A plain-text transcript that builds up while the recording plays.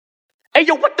Hey,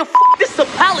 yo, what the f***? This is a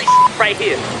pally right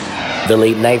here. The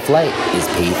late night flight is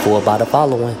paid for by the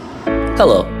following.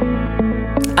 Hello,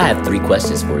 I have 3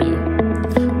 questions for you.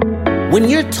 When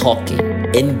you're talking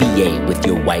NBA with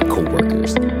your white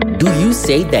coworkers, do you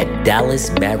say that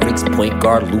Dallas Mavericks point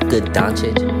guard Luka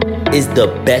Doncic is the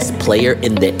best player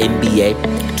in the NBA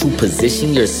to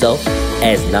position yourself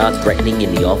as non-threatening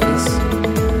in the office?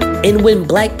 And when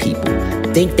black people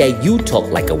think that you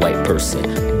talk like a white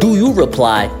person, do you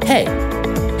reply, hey,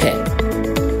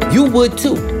 you would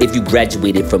too if you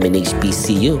graduated from an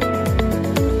HBCU?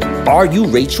 Are you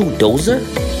Rachel Dozer?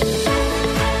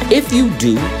 If you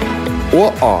do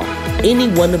or are any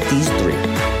one of these 3,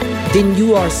 then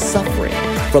you are suffering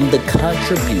from the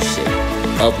contribution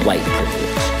of white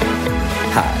privilege.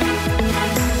 Hi,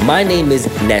 my name is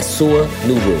Nasur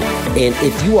Nuru, and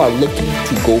if you are looking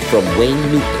to go from Wayne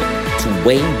Newton to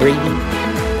Wayne Brady,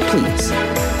 please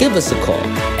give us a call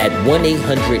at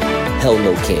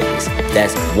 1-800-HELL-NO-CANDIS.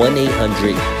 That's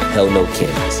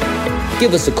 1-800-HELL-NO-CANDIS.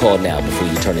 Give us a call now before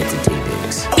you turn into Tay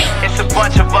Diggs. It's a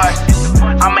bunch of us.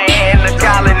 I'm a hand in the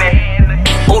colony.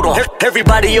 Hold on,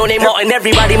 everybody on their Martin,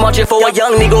 everybody marching for a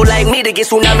young nigga like me to get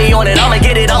tsunami on it. I'ma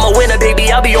get it, I'ma win it,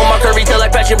 baby. I'll be on my curry till I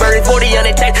crash and burn 40 on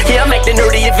the tank. Yeah, I'm acting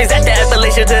nerdy if it's at the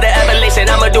Appalachian to the Appalachian.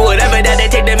 I'ma do whatever that they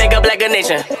take to make a black a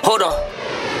nation. Hold on.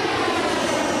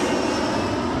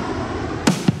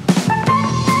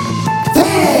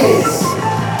 This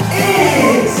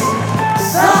is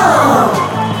some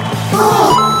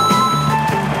bull.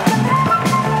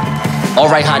 All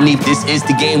right, Hanif, this is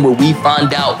the game where we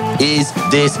find out, is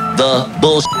this the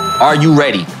bullshit? Are you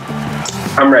ready?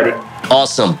 I'm ready.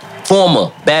 Awesome. Former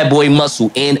Bad Boy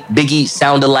Muscle and Biggie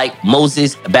sound-alike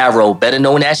Moses Barrow, better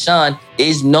known as Sean,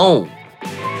 is known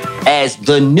as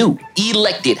the new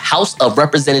elected House of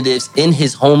Representatives in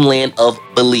his homeland of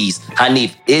Belize.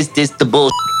 Hanif, is this the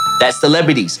bullshit that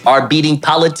celebrities are beating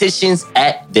politicians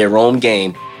at their own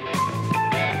game?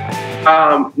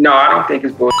 No, I don't think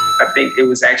it's bullshit. I think it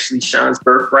was actually Sean's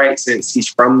birthright since he's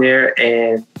from there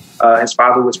and his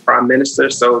father was prime minister.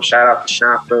 So shout out to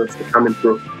Sean for coming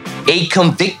through. A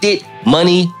convicted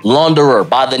money launderer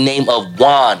by the name of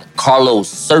Juan Carlos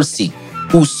Cersei,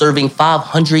 who's serving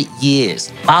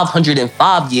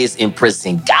 505 years in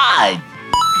prison. God,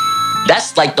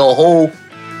 that's like the whole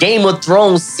Game of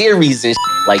Thrones series and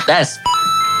like that's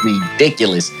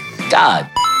ridiculous. God.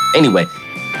 Anyway,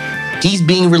 he's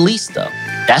being released though.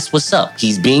 That's what's up.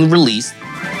 He's being released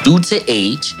due to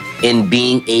age and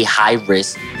being a high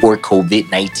risk for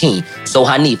COVID-19. So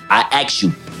Hanif, I ask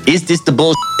you, is this the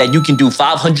bullshit that you can do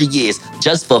 500 years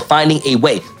just for finding a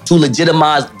way to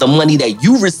legitimize the money that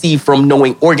you receive from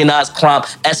knowing organized crime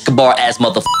Escobar ass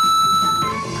motherfucker?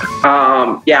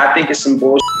 Yeah, I think it's some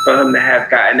bullshit for him to have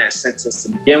gotten that sentence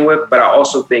to begin with, but I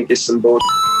also think it's some bullshit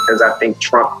because I think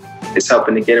Trump is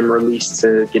helping to get him released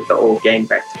to get the old gang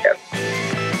back together.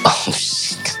 Oh,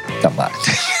 come on.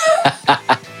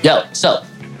 Yo, so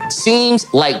seems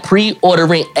like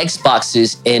pre-ordering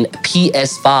Xboxes and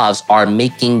PS5s are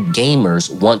making gamers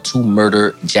want to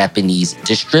murder Japanese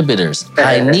distributors.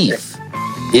 Hanif,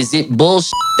 is it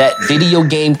bullshit that video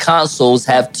game consoles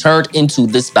have turned into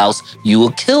the spouse you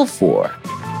will kill for?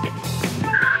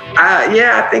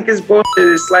 Yeah, I think it's bullshit.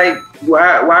 It's like,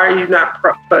 why are you not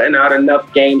putting out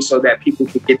enough games so that people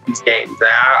can get these games?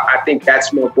 I think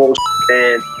that's more bullshit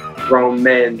than grown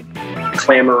men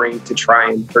clamoring to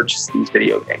try and purchase these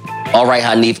video games. All right,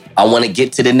 Hanif, I want to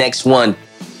get to the next one.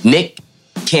 Nick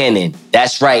Cannon,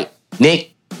 that's right.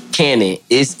 Nick Cannon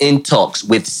is in talks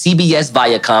with CBS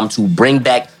Viacom to bring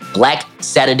back Black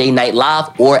Saturday Night Live,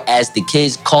 or as the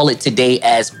kids call it today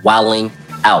as Wilding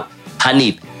Out.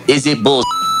 Hanif, is it bullshit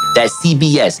that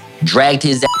CBS dragged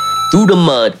his ass through the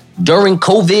mud during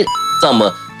COVID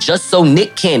summer just so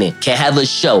Nick Cannon can have a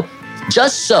show,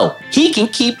 just so he can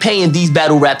keep paying these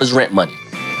battle rappers rent money?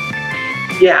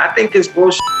 Yeah, I think it's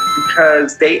bullshit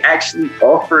because they actually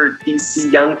offered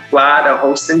DC Young Fly the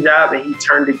hosting job and he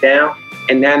turned it down.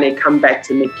 And now they come back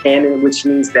to Nick Cannon, which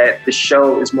means that the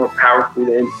show is more powerful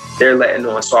than they're letting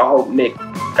on. So I hope Nick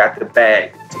got the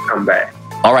bag to come back.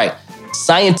 All right.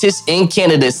 Scientists in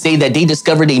Canada say that they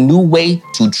discovered a new way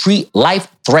to treat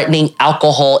life-threatening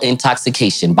alcohol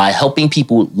intoxication by helping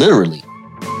people literally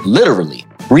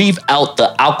breathe out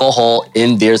the alcohol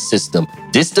in their system.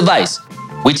 This device,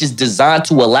 which is designed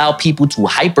to allow people to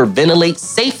hyperventilate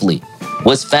safely,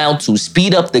 was found to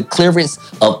speed up the clearance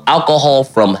of alcohol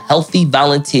from healthy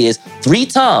volunteers 3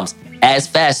 times as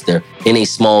faster in a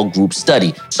small group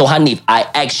study. So Hanif, I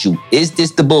ask you, is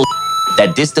this the bullshit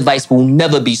that this device will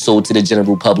never be sold to the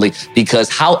general public? Because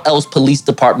how else police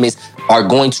departments are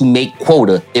going to make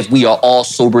quota if we are all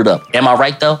sobered up? Am I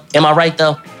right though?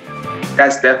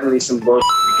 That's definitely some bullshit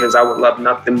because I would love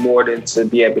nothing more than to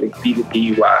be able to be the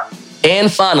DUI.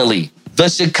 And finally, the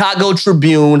Chicago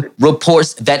Tribune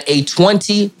reports that a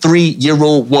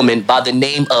 23-year-old woman by the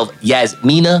name of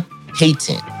Yasmina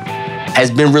Hayton has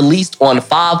been released on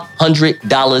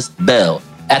 $500 bail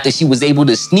after she was able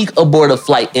to sneak aboard a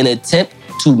flight in an attempt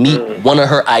to meet one of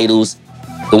her idols,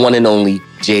 the one and only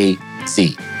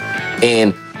Jay-Z.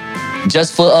 And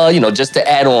just for, just to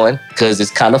add on, because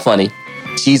it's kind of funny,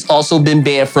 she's also been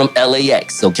banned from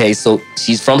LAX, okay? So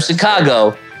she's from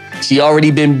Chicago. She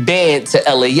already been banned to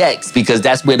LAX because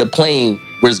that's where the plane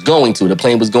was going to. The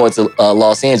plane was going to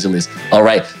Los Angeles, all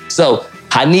right? So,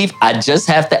 Hanif, I just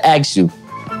have to ask you,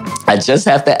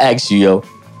 yo,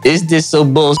 is this so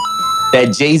bullshit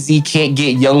that Jay-Z can't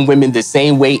get young women the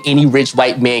same way any rich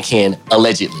white man can,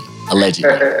 allegedly?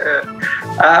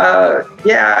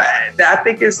 Yeah, I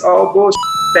think it's all bullshit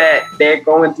that they're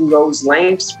going through those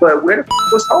lanes, but where the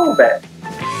was Hov at?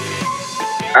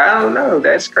 I don't know.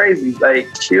 That's crazy. Like,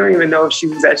 she don't even know if she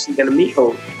was actually going to meet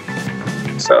Hov.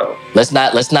 So let's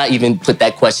not even put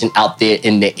that question out there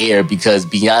in the air because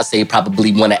Beyonce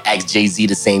probably want to ask Jay-Z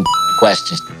the same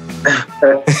question.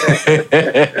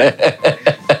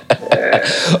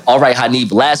 All right,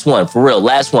 Hanif, last one. For real,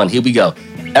 last one. Here we go.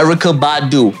 Erykah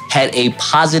Badu had a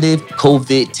positive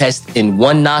COVID test in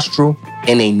one nostril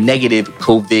and a negative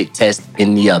COVID test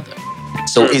in the other.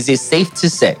 So is it safe to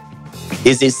say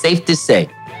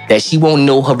that she won't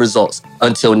know her results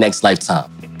until next lifetime?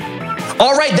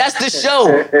 All right, that's the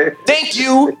show. Thank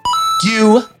you.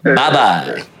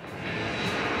 Bye-bye.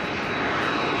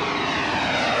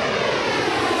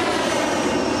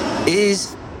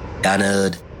 Is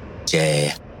Donald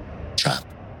J. Trump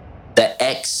the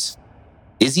ex?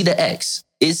 Is he the ex?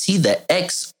 Is he the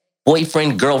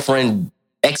ex-boyfriend, girlfriend,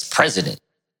 ex-president,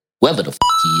 whoever the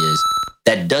he is,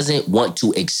 that doesn't want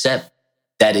to accept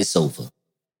that it's over?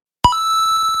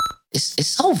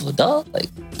 It's over, dog. Like,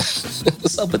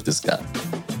 what's up with this guy?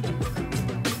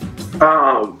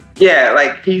 Yeah,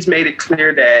 like he's made it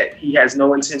clear that he has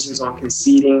no intentions on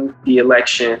conceding the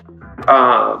election.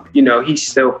 He's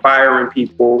still firing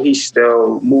people. He's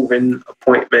still moving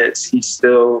appointments. He's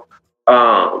still,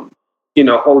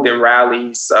 holding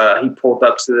rallies. He pulled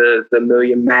up to the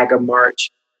Million MAGA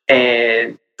March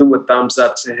and threw a thumbs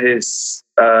up to his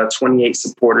 28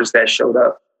 supporters that showed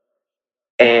up.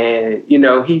 And,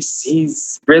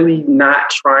 he's really not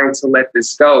trying to let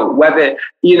this go. Whether,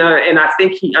 and I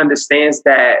think he understands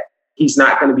that he's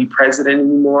not going to be president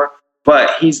anymore,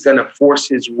 but he's going to force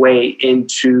his way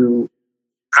into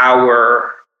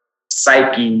our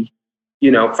psyche,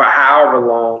 for however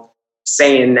long,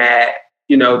 saying that,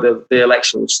 the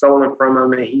election was stolen from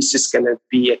him and he's just going to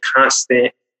be a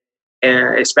constant.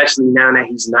 And especially now that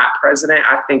he's not president,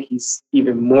 I think he's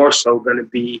even more so going to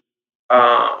be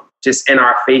just in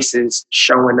our faces,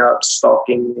 showing up,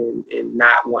 stalking, and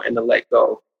not wanting to let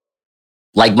go.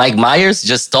 Like Mike Myers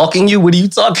just stalking you? What are you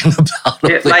talking about?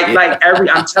 Yeah,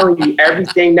 I'm telling you,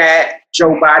 everything that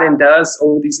Joe Biden does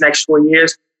over these next 4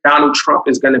 years, Donald Trump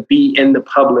is going to be in the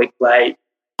public, like,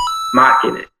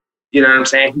 mocking it. You know what I'm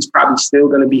saying? He's probably still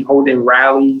going to be holding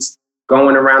rallies,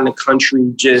 going around the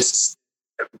country, just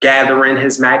gathering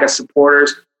his MAGA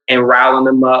supporters and riling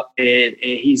them up. And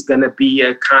he's going to be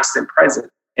a constant presence.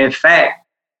 In fact,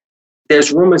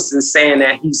 there's rumors saying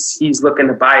that he's looking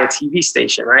to buy a TV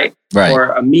station, right?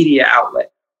 Or a media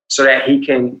outlet so that he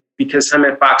can, because him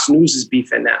and Fox News is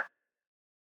beefing now.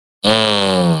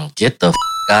 Get the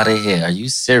out of here. Are you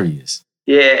serious?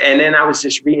 Yeah. And then I was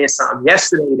just reading something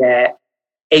yesterday that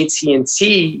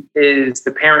AT&T is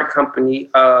the parent company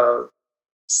of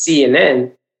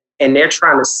CNN, and they're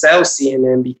trying to sell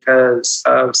CNN because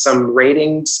of some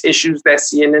ratings issues that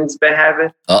CNN's been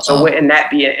having. So wouldn't that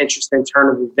be an interesting turn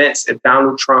of events if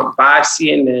Donald Trump buys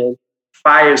CNN,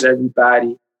 fires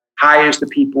everybody, hires the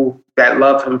people that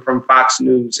love him from Fox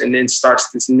News, and then starts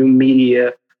this new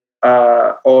media,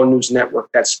 all news network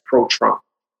that's pro-Trump?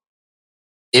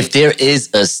 If there is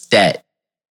a stat,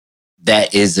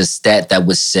 that is a stat that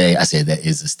would say, I say that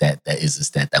is a stat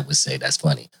that would say, that's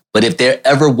funny. But if there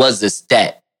ever was a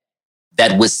stat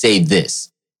that would say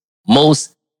this,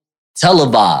 most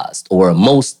televised or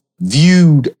most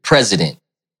viewed president,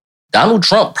 Donald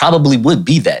Trump probably would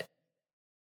be that.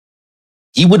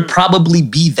 He would probably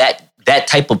be that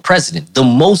type of president, the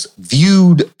most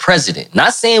viewed president.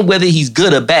 Not saying whether he's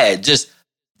good or bad, just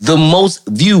the most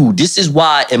viewed. This is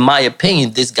why, in my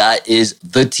opinion, this guy is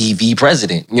the TV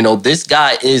president. This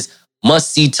guy is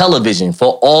must-see television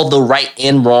for all the right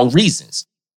and wrong reasons.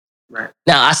 Right.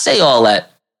 Now, I say all that.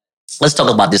 Let's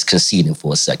talk about this conceding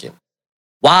for a second.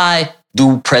 Why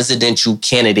do presidential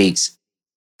candidates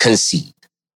concede?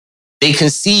 They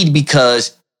concede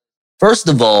because, first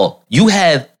of all, you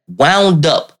have wound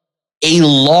up a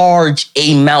large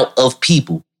amount of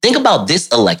people. Think about this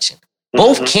election.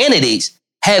 Both candidates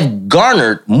have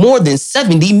garnered more than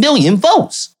 70 million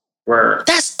votes. Word.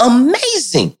 That's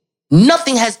amazing.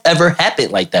 Nothing has ever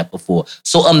happened like that before.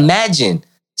 So imagine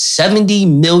 70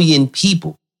 million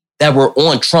people that were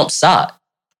on Trump's side.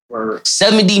 Word.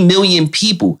 70 million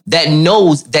people that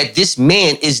knows that this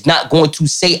man is not going to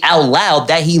say out loud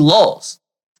that he lost.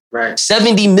 Right.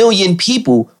 70 million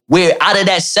people, where out of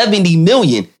that 70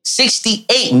 million,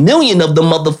 68 million of the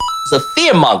motherfuckers are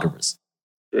fearmongers.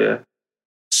 Yeah.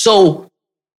 So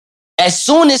as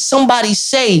soon as somebody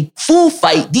say food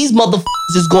fight, these motherfuckers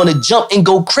is going to jump and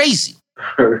go crazy.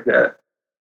 Heard that.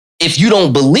 If you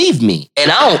don't believe me,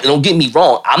 and don't get me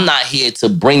wrong, I'm not here to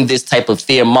bring this type of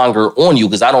fearmonger on you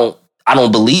because I don't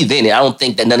believe in it. I don't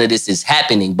think that none of this is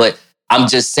happening, but I'm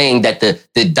just saying that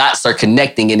the dots are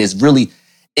connecting, and it's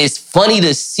funny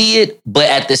to see it, but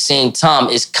at the same time,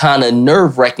 it's kind of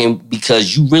nerve-wracking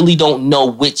because you really don't know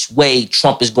which way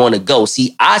Trump is going to go.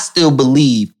 See, I still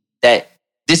believe that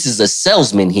this is a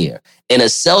salesman here, and a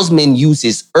salesman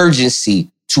uses urgency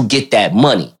to get that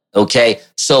money, okay?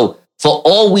 So for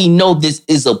all we know, this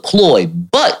is a ploy,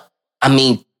 but, I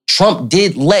mean, Trump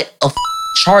did let a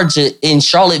charger in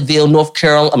Charlottesville, North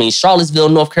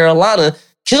Carolina,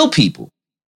 kill people.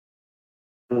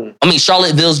 I mean,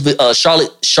 Charlottesville,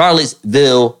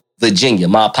 Virginia.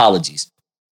 My apologies.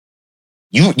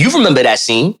 You remember that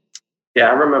scene? Yeah,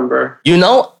 I remember. You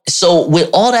know? So with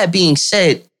all that being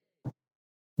said,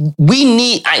 I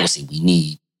ain't gonna say we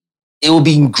need, it would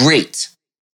be great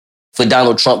for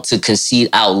Donald Trump to concede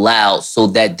out loud so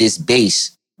that this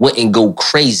base wouldn't go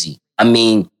crazy. I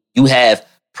mean, you have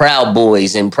Proud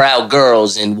Boys and Proud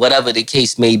Girls and whatever the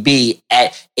case may be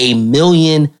at a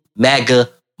Million MAGA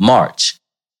march.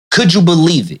 Could you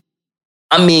believe it?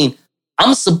 I mean,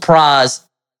 I'm surprised.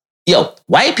 Yo,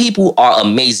 white people are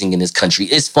amazing in this country.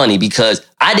 It's funny because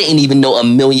I didn't even know a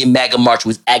Million MAGA march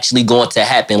was actually going to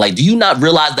happen. Like, do you not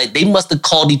realize that they must have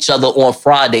called each other on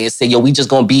Friday and said, yo, we just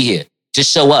going to be here.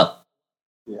 Just show up.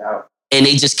 Yeah. And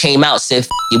they just came out, said,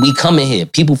 it, we coming here.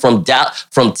 People from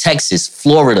Texas,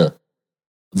 Florida,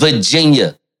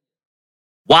 Virginia,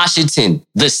 Washington,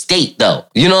 the state, though.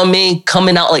 You know what I mean?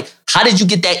 Coming out like, how did you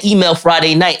get that email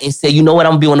Friday night and say, you know what,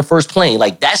 I'm gonna be on the first plane?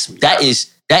 Like, that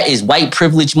is white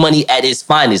privilege money at its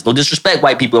finest. No disrespect,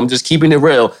 white people. I'm just keeping it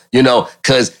real, you know,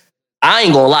 because I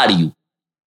ain't gonna lie to you.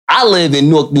 I live in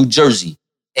Newark, New Jersey.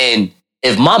 And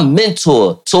if my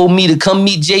mentor told me to come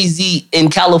meet Jay-Z in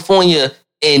California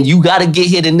and you gotta get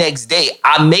here the next day,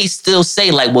 I may still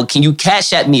say, like, well, can you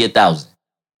cash at me 1,000?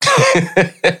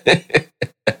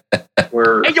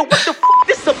 Word. Hey, yo, what the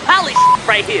This is some pally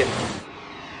right here.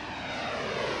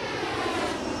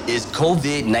 Is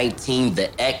COVID-19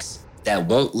 the X that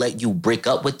won't let you break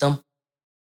up with them?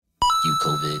 You,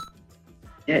 COVID.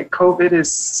 Yeah, COVID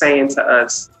is saying to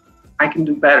us, I can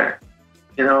do better.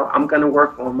 You know, I'm going to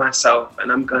work on myself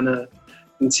and I'm going to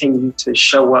continue to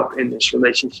show up in this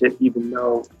relationship even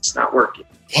though it's not working.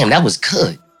 Damn, that was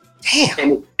good.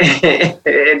 Damn.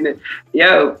 And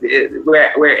yo,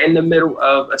 we're in the middle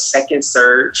of a second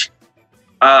surge.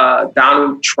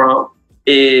 Donald Trump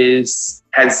feels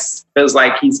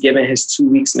like he's given his 2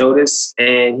 weeks notice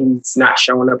and he's not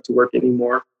showing up to work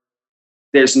anymore.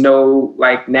 There's no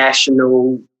like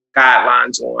national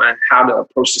guidelines on how to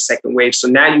approach the second wave. So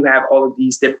now you have all of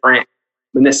these different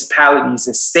municipalities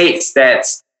and states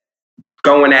that's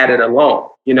going at it alone.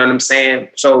 You know what I'm saying?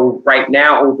 So right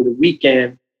now over the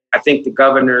weekend, I think the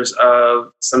governors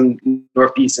of some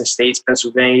northeastern states,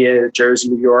 Pennsylvania, Jersey,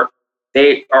 New York,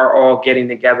 they are all getting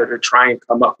together to try and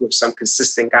come up with some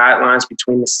consistent guidelines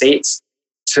between the states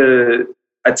to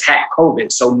attack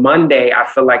COVID. So Monday, I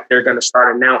feel like they're going to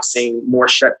start announcing more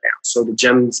shutdowns. So the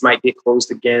gyms might get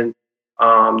closed again.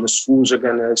 The schools are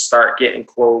going to start getting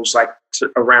closed like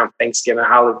around Thanksgiving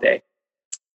holiday.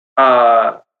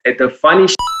 The funny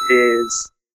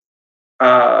is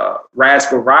Ras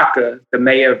Baraka, the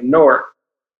mayor of Newark,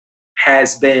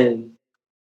 has been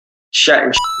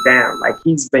shutting down. Like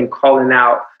he's been calling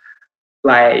out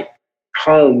like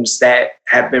homes that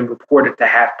have been reported to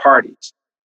have parties.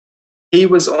 He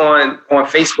was on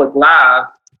Facebook Live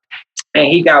and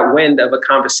he got wind of a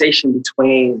conversation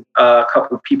between a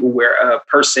couple of people where a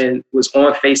person was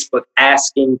on Facebook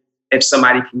asking if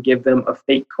somebody can give them a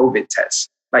fake COVID test.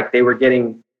 Like they were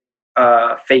getting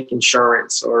fake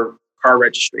insurance or car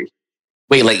registration.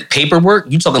 Wait, like paperwork?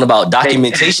 You talking about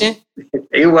documentation?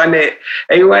 They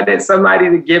wanted somebody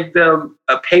to give them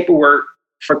a paperwork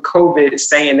for COVID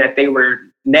saying that they were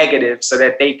negative so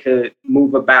that they could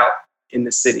move about in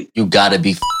the city. You gotta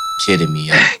be kidding me,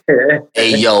 yo.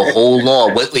 Hey, yo, hold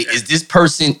on. Wait, is this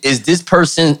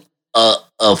person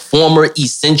a former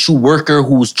essential worker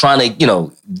who's trying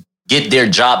to, get their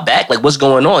job back? Like, what's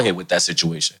going on here with that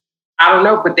situation? I don't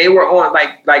know, but they were on,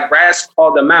 like Raz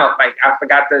called them out. Like, I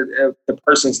forgot the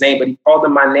person's name, but he called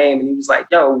them my name and he was like,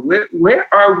 yo,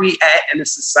 where are we at in a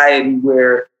society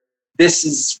where this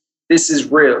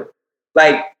is real?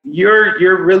 Like,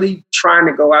 you're really trying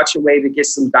to go out your way to get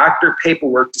some doctor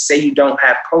paperwork to say you don't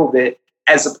have COVID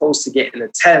as opposed to getting a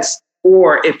test.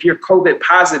 Or if you're COVID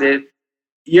positive,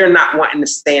 you're not wanting to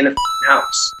stay in a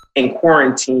house in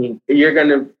quarantine. You're going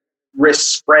to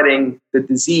risk spreading the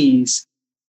disease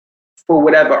for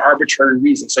whatever arbitrary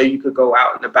reason. So you could go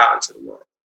out and about into the world.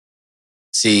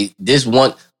 See,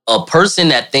 a person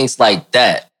that thinks like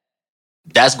that,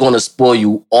 that's going to spoil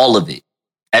you all of it.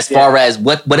 As far as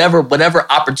whatever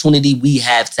opportunity we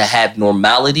have to have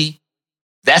normality,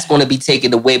 that's going to be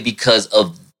taken away because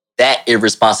of that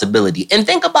irresponsibility. And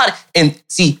think about it. And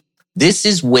see, this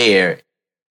is where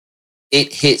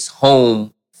it hits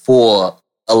home for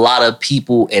a lot of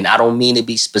people. And I don't mean to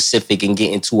be specific and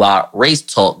get into our race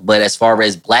talk, but as far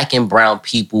as Black and brown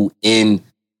people in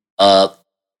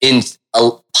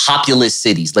populous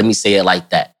cities, let me say it like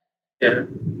that. Yeah.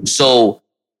 So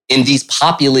in these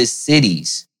populous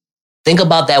cities, think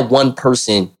about that one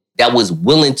person that was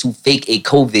willing to fake a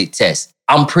COVID test.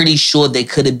 I'm pretty sure they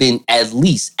could have been at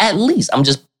least, I'm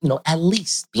just, at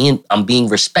least I'm being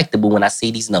respectable when I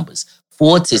say these numbers,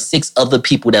 4 to 6 other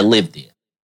people that live there.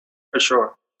 For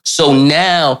sure. So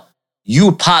now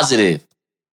you're positive.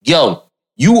 Yo,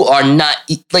 you are not,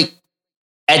 like,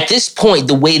 at this point,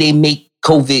 the way they make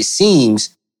COVID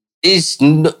seems is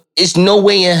no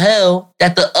way in hell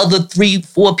that the other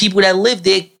 3-4 people that live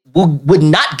there would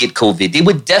not get COVID. They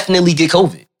would definitely get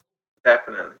COVID.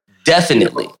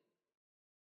 Definitely.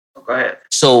 Oh, go ahead.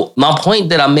 So my point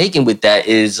that I'm making with that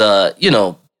is,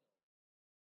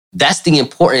 that's the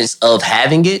importance of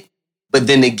having it. But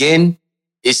then again,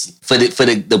 it's for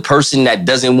the person that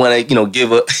doesn't want to,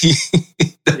 give a,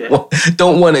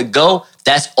 don't want to go.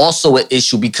 That's also an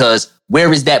issue because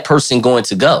where is that person going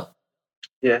to go?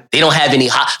 Yeah. They don't have any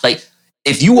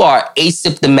if you are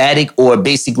asymptomatic or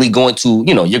basically going to,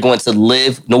 you're going to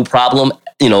live no problem,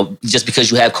 just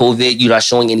because you have COVID, you're not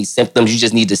showing any symptoms, you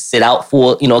just need to sit out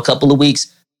for, a couple of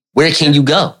weeks. Where can you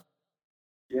go?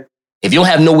 Yeah. If you don't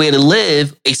have nowhere to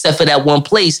live except for that one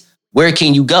place, where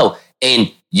can you go?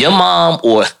 And your mom,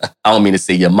 or I don't mean to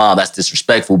say your mom, that's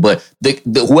disrespectful, but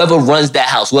whoever runs that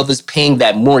house, whoever's paying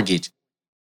that mortgage,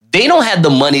 they don't have the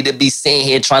money to be sitting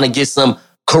here trying to get some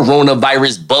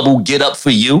coronavirus bubble get up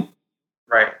for you.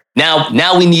 Right.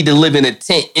 Now we need to live in a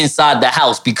tent inside the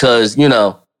house because,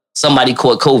 somebody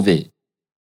caught COVID.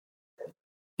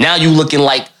 Now you looking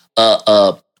like,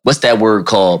 what's that word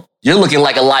called? You're looking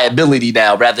like a liability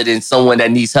now rather than someone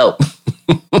that needs help.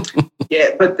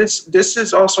 Yeah, but this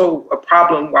is also a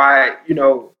problem why,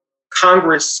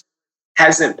 Congress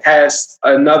hasn't passed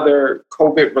another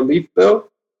COVID relief bill.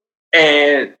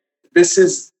 And this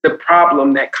is the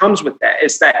problem that comes with that.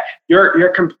 It's that you're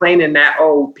complaining that,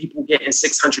 people getting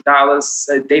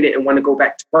 $600, they didn't want to go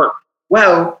back to work.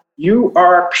 Well, you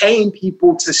are paying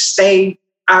people to stay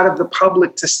out of the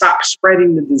public to stop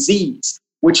spreading the disease,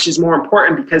 which is more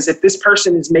important because if this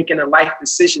person is making a life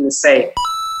decision to say,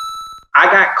 I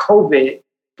got COVID,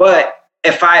 but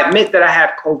if I admit that I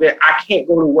have COVID, I can't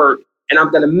go to work and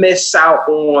I'm going to miss out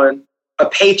on a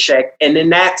paycheck. And then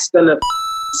that's going to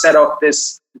set off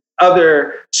this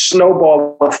other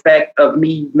snowball effect of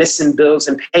me missing bills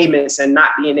and payments and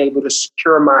not being able to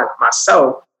secure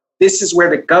myself. This is where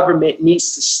the government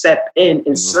needs to step in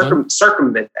and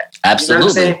circumvent that.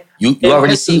 Absolutely. You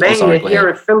already see here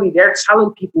in Philly, they're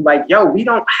telling people like, yo, we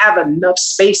don't have enough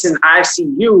space in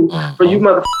ICU for you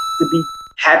motherfuckers to be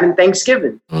having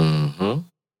Thanksgiving.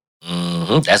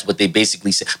 That's what they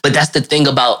basically say. But that's the thing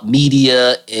about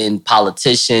media and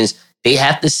politicians. They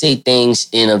have to say things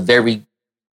in a very,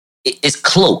 it's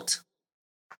cloaked.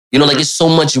 Like it's so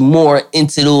much more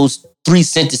into those 3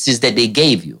 sentences that they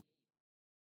gave you.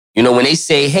 When they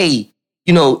say, hey,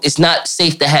 it's not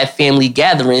safe to have family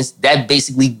gatherings, that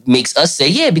basically makes us say,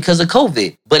 yeah, because of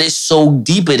COVID. But it's so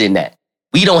deeper than that.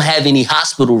 We don't have any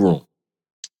hospital room.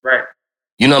 Right.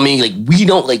 You know what I mean?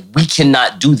 We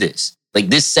cannot do this. Like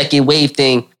this second wave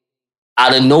thing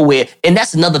out of nowhere. And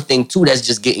that's another thing too, that's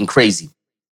just getting crazy.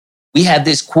 We have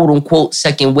this quote unquote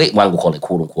second wave. Well, I'm gonna call it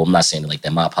quote unquote. I'm not saying it like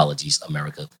that. My apologies,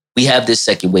 America. We have this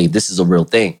second wave. This is a real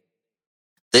thing.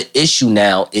 The issue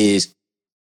now is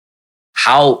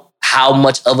how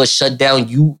much of a shutdown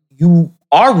you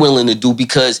are willing to do,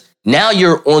 because now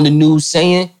you're on the news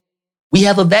saying we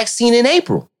have a vaccine in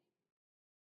April.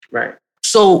 Right.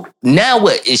 So now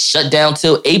what? It's shut down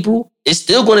till April. It's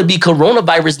still going to be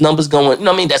coronavirus numbers going, you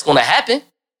know what I mean? That's going to happen.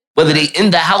 Whether they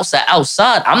in the house or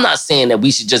outside, I'm not saying that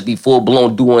we should just be full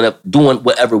blown doing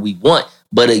whatever we want.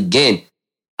 But again,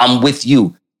 I'm with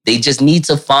you. They just need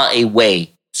to find a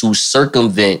way to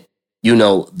circumvent, you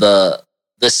know, the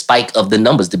spike of the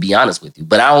numbers, to be honest with you.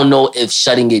 But I don't know if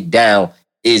shutting it down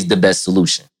is the best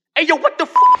solution. Hey, yo, what the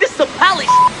f***? This some Holly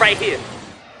right here.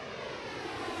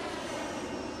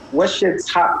 What's your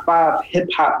top 5 hip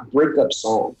hop breakup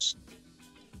songs?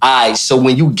 All right, so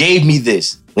when you gave me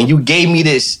this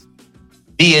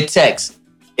via text,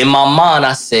 in my mind,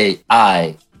 I said, all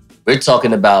right, we're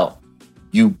talking about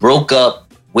you broke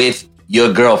up with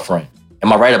your girlfriend.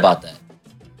 Am I right about that?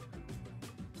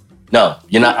 No,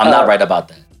 you're not. I'm not right about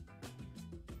that.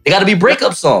 They got to be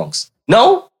breakup songs.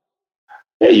 No?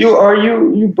 Yeah,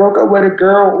 you broke up with a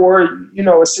girl, or you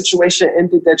know, a situation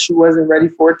ended that you wasn't ready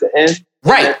for it to end.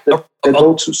 Right. The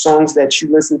go-to songs that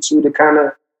you listen to kind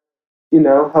of, you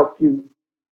know, help you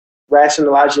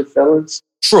rationalize your feelings.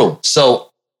 True. So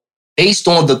based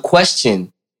on the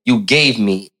question you gave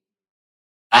me,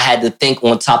 I had to think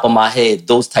on top of my head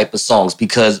those type of songs,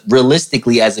 because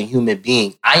realistically, as a human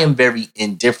being, I am very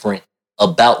indifferent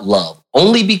about love.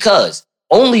 Only because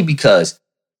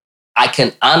I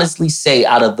can honestly say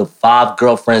out of the 5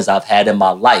 girlfriends I've had in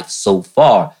my life so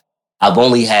far, I've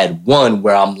only had one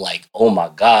where I'm like, oh my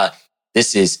God,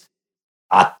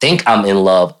 I think I'm in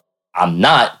love. I'm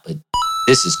not, but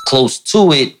this is close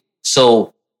to it.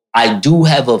 So I do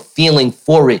have a feeling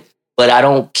for it, but I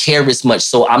don't care as much.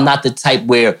 So I'm not the type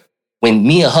where when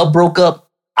me and her broke up,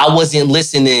 I wasn't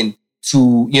listening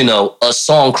to, you know, a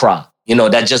song cry. You know,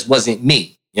 that just wasn't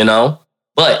me, you know?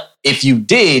 But if you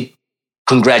did,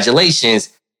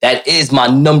 congratulations. That is my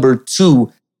number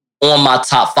 2 on my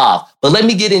top 5. But let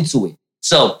me get into it.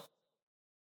 So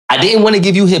I didn't want to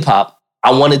give you hip hop.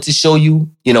 I wanted to show you,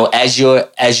 you know, as your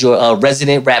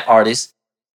resident rap artist,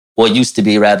 or used to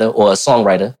be rather, or a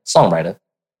songwriter.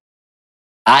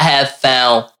 I have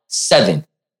found 7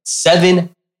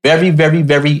 very, very,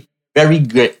 very, very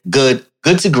good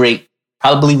to great,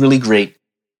 probably really great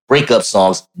breakup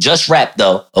songs. Just rap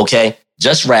though, okay?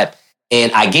 Just rap.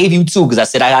 And I gave you 2 because I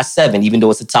said I got 7, even though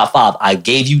it's the top 5. I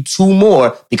gave you 2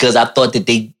 more because I thought that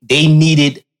they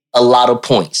needed a lot of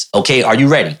points. Okay, are you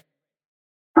ready?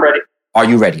 I'm ready. Are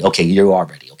you ready? Okay, you are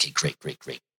ready. Okay, great.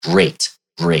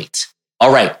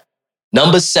 All right,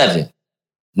 number 7.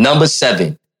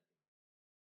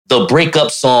 The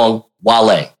breakup song,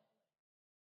 Wale.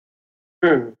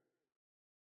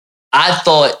 I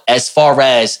thought as far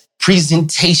as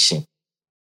presentation,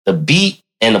 the beat,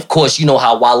 and of course, you know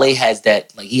how Wale has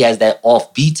that, like he has that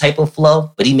offbeat type of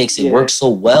flow, but he makes it work so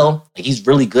well. Like he's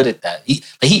really good at that.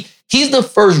 He's the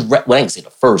first, well, I ain't say the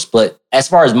first, but as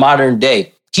far as modern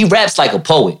day, he raps like a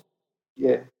poet.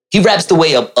 Yeah. He raps the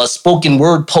way a spoken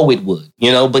word poet would,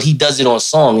 you know, but he does it on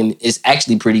song and it's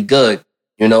actually pretty good.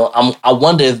 You know, I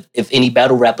wonder if any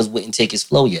battle rappers wouldn't take his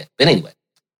flow yet. But anyway,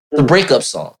 the breakup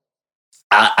song,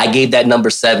 I gave that number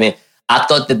 7. I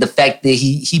thought that the fact that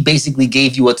he basically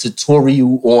gave you a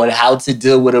tutorial on how to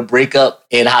deal with a breakup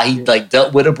and how he like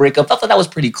dealt with a breakup, I thought that was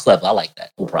pretty clever. I like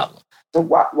that. No problem. So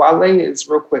Wale is,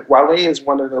 real quick, Wale is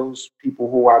one of those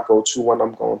people who I go to when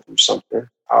I'm going through something.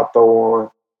 I'll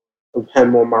throw on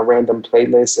him on my random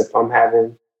playlist if I'm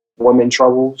having woman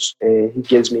troubles, and he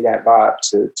gives me that vibe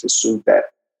to soothe that.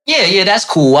 Yeah, that's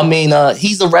cool. I mean,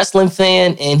 he's a wrestling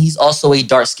fan and he's also a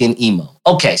dark-skinned emo.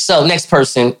 Okay, so next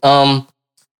person.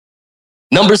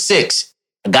 Number 6.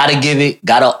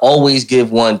 Gotta always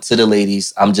give one to the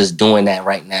ladies. I'm just doing that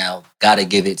right now. Gotta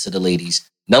give it to the ladies.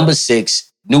 Number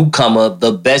 6, newcomer,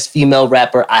 the best female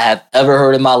rapper I have ever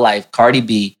heard in my life, Cardi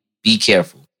B, Be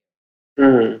Careful.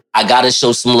 I gotta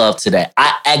show some love to that.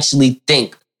 I actually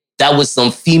think that was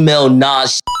some female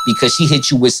Nas because she hit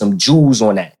you with some jewels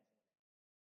on that.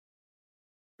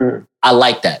 I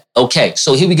like that. Okay,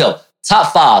 so here we go.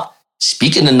 Top 5.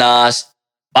 Speaking of Nas,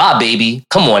 Bye Baby.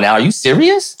 Come on now, are you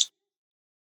serious?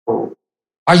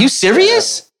 Are you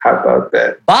serious? How about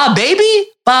that? Bye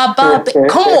Baby? Bye.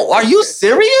 Come on, are you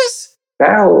serious?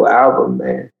 That whole album,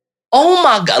 man. Oh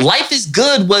my God, Life is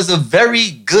Good was a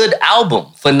very good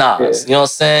album for Nas. Yeah. You know what I'm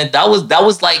saying? That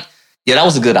was like, yeah, that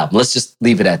was a good album. Let's just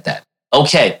leave it at that.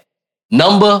 Okay,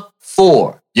 number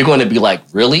 4. You're going to be like,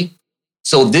 really?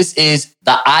 So this is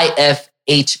the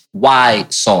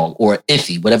IFHY song, or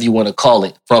Iffy, whatever you want to call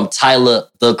it, from Tyler,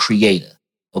 the Creator.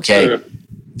 Okay?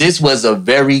 This was a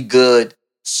very good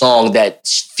song that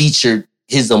featured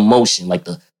his emotion, like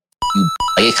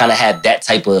it kind of had that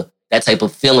type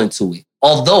of feeling to it.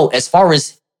 Although, as far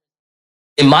as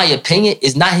in my opinion,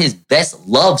 is not his best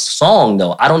love song,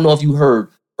 though. I don't know if you heard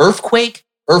Earthquake.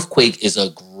 Earthquake is a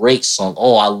great song.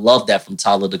 Oh, I love that from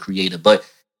Tyler, the Creator. But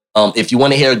if you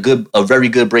want to hear a very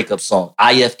good breakup song,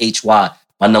 IFHY,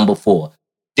 my number 4.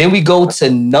 Then we go to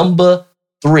number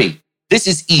 3. This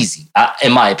is easy.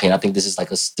 In my opinion, I think this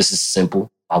is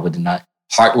simple. I would not.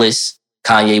 Heartless,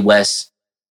 Kanye West.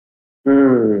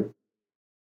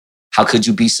 How could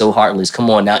you be so heartless? Come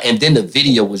on now. And then the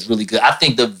video was really good. I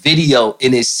think the video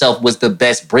in itself was the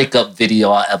best breakup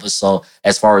video I ever saw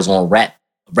as far as on a rap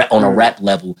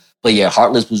level. But yeah,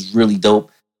 Heartless was really dope.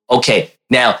 Okay,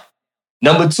 now,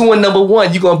 number 2 and number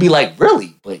 1, you're going to be like,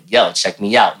 really? But yo, check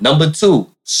me out. Number 2,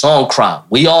 Song Cry.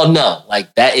 We all know,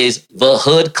 like, that is the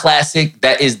hood classic.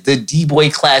 That is the D-Boy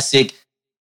classic.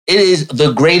 It is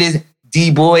the greatest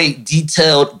D-Boy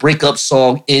detailed breakup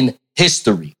song in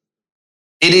history.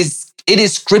 It is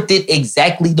scripted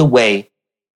exactly the way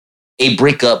a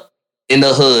breakup in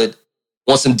the hood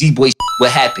on some D-Boy would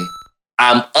happen.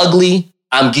 I'm ugly.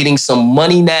 I'm getting some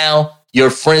money now. Your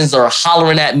friends are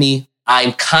hollering at me.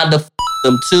 I'm kind of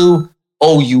them too.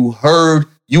 Oh, you heard?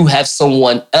 You have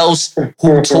someone else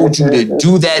who told you to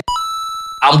do that.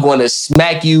 I'm going to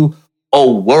smack you.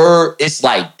 Oh, word. It's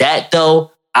like that,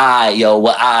 though. Yo,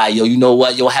 you know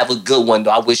what? Yo, have a good one,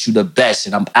 though. I wish you the best,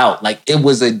 and I'm out. Like, it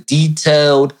was a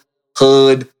detailed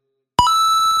hood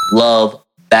love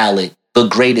ballad, the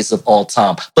greatest of all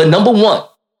time. But number one,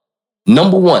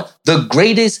 the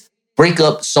greatest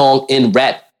breakup song in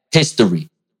rap history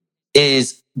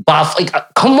is by,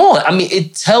 come on. I mean,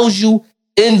 it tells you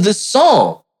in the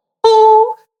song.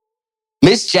 Ooh.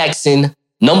 Miss Jackson,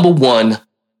 number 1,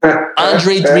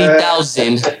 Andre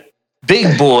 3000,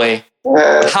 Big Boy.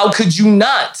 How could you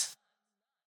not?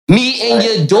 Me and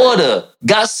your daughter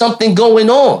got something going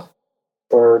on.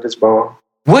 Word is born.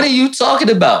 What are you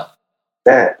talking about?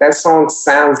 That song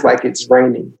sounds like it's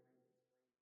raining.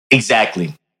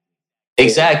 Exactly.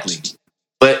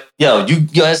 But yo, you know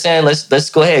what I'm saying? Let's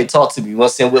go ahead and talk to me.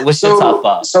 What's your top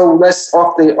 5? So let's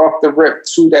off the rip,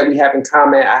 2 that we have in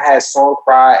common. I had Song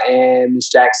Cry and Miss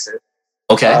Jackson.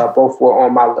 Okay. Both were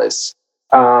on my list.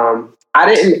 I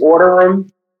didn't order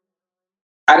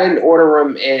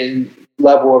them in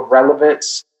level of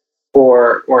relevance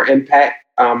or impact.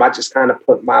 I just kind of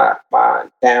put my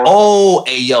down. Oh,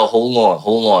 hey, yo, hold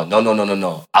on.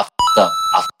 No. I fucked up.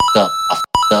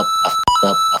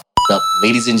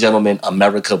 Ladies and gentlemen,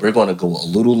 America, we're going to go a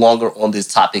little longer on this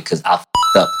topic because I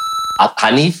fucked up.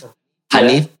 Hanif,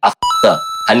 I fucked up.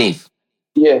 Hanif.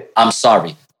 Yeah. I'm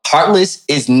sorry. Heartless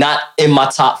is not in my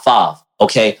top 5,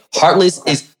 okay? Heartless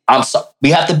is... I'm sorry. We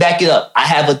have to back it up. I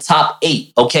have a top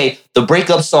 8, okay? The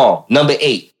breakup song, number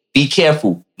 8. Be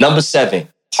Careful, number 7.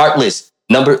 Heartless,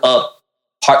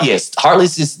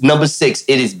 Heartless is number 6.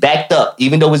 It is backed up.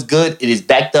 Even though it's good, it is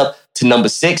backed up to number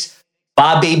 6.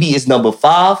 Bye Baby is number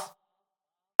 5.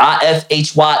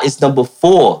 IFHY is number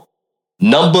 4.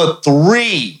 Number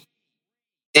 3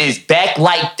 is Back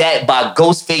Like That by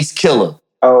Ghostface Killah.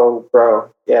 Oh, bro.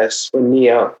 Yes, with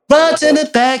Neo. Run to the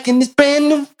back in this brand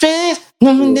new dress.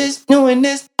 Knowing this,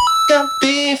 got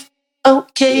beef.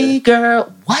 Okay,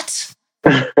 girl. What?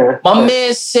 My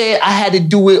man said I had to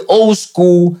do it old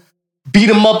school, beat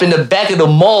him up in the back of the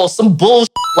mall. Some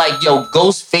bullshit like, yo,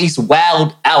 Ghostface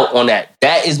wowed out on that.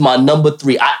 That is my number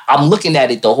 3. I'm looking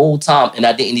at it the whole time and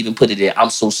I didn't even put it in. I'm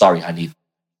so sorry, honey.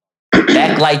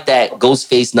 Back Like That,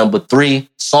 Ghostface number 3.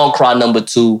 Song Cry number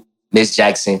 2. Miss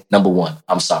Jackson number 1.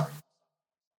 I'm sorry.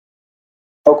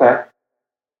 Okay.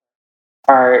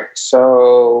 All right.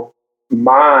 So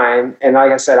mine, and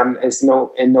like I said, it's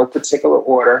in no particular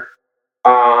order.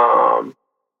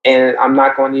 And I'm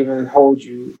not going to even hold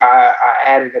you. I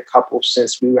added a couple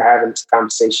since we were having this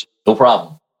conversation. No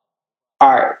problem.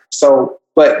 All right. So,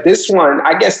 but this one,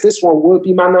 I guess this one would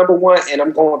be my number 1. And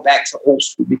I'm going back to old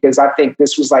school because I think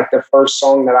this was like the first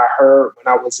song that I heard when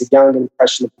I was a young and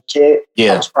impressionable kid.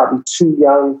 Yeah. I was probably too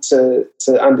young to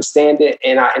understand it.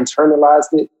 And I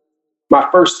internalized it. My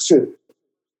first 2.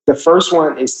 The first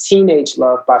one is Teenage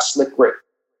Love by Slick Rick.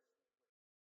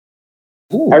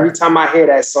 Ooh. Every time I hear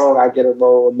that song, I get a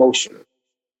little emotional.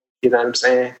 You know what I'm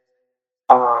saying?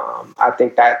 I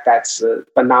think that's a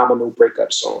phenomenal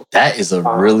breakup song. That is a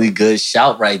really good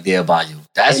shout right there by you.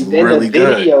 That's really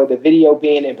good. The video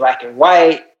being in black and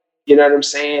white, you know what I'm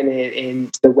saying?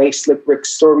 And the way Slick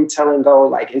Rick's storytelling go,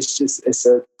 like it's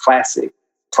a classic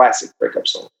breakup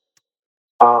song.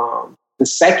 The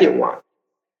second one,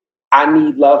 I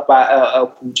Need Love by LL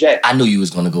Cool J. I knew you was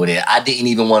going to go there. I didn't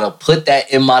even want to put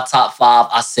that in my top 5.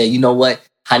 I said, you know what?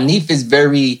 Hanif is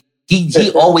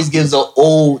He always gives an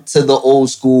ode to the old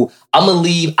school. I'm gonna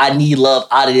leave I Need Love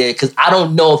out of there because I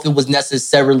don't know if it was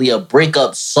necessarily a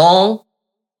breakup song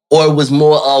or it was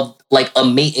more of like a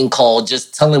mating call,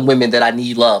 just telling women that I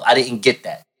need love. I didn't get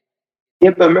that. Yeah,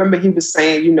 but remember he was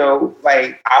saying, you know,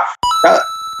 like I f***ed up.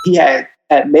 He had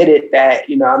admitted that,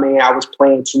 you know, I mean, I was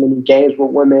playing too many games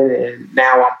with women and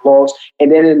now I'm lost. And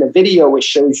then in the video, it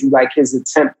shows you like his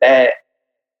attempt at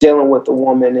dealing with the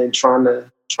woman and trying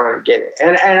to get it.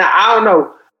 And I don't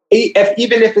know,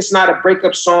 even if it's not a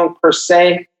breakup song per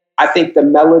se, I think the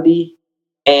melody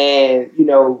and, you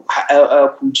know, LL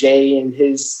Cool J and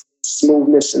his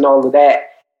smoothness and all of that,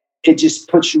 it just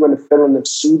puts you in a feeling of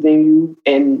soothing you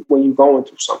and when you're going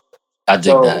through something. I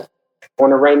dig that.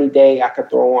 On a rainy day, I could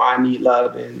throw on I Need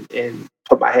Love and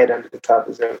put my head under the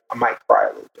covers and I might cry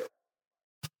a little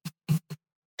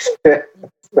bit.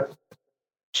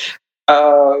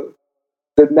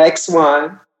 The next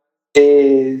one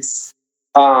is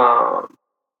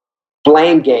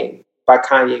Blame Game by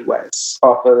Kanye West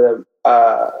off of the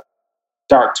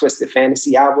Dark Twisted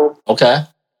Fantasy album. Okay.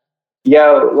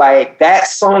 Yo, like that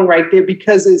song right there,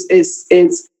 because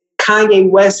it's Kanye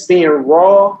West being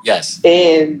raw. Yes.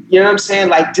 And you know what I'm saying?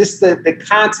 Like just the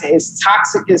content is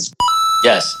toxic as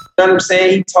yes. You know what I'm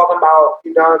saying? He talking about,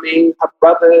 you know what I mean, her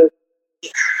brother,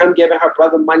 him giving her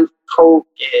brother money for coke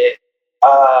and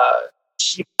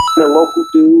she a local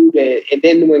dude and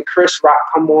then when Chris Rock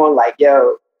come on, like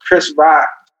yo, Chris Rock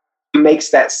makes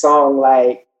that song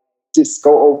like just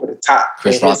go over the top.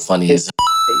 Chris Rock funny as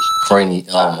corny.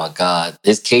 Oh my God.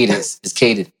 His cadence.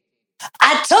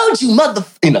 I told you, mother.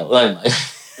 You know.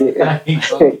 Yeah.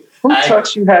 Who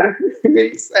taught you how to?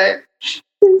 He said,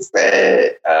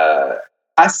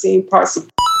 I seen parts of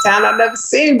town I never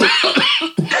seen before.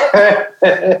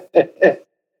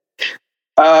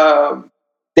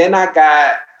 Then I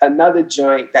got another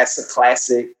joint that's a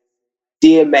classic,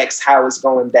 DMX, How It's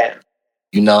Going Down.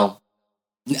 You know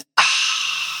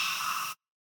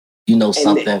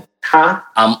something? Then,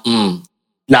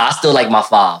 Nah, I still like my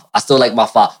five.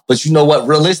 But you know what?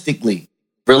 Realistically,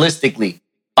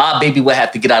 Bob Baby would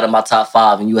have to get out of my top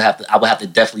five, and I would have to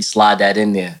definitely slide that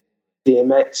in there.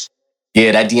 DMX.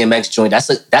 Yeah, that DMX joint.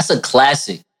 That's a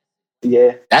classic.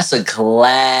 Yeah. That's a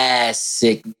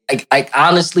classic. Like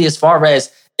honestly, as far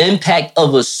as impact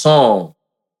of a song,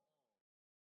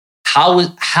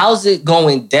 how's it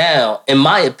going down? In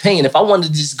my opinion, if I wanted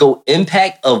to just go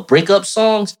impact of breakup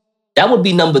songs, that would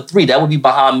be number 3. That would be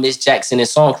behind Miss Jackson and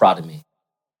Song Cry to me.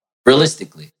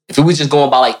 Realistically. If it was just going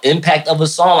by like impact of a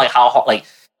song, like how like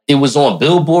it was on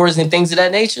billboards and things of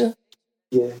that nature.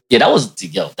 Yeah. Yeah, that's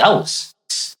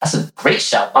a great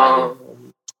shout.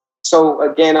 So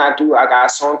again, I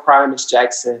got Song Cry, Miss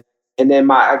Jackson. And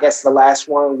then I guess the last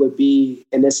one would be,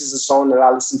 and this is a song that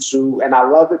I listen to, and I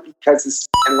love it because it's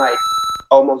like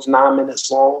almost 9 minutes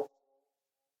long.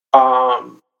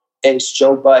 It's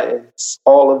Joe Budden's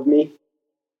All of Me.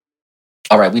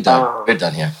 All right, we done. We're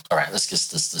done here. All right, let's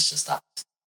just stop.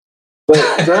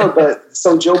 But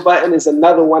so Joe Budden is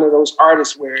another one of those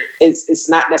artists where it's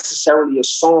not necessarily a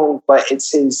song, but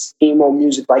it's his emo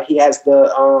music. Like he has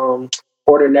the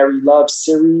Ordinary Love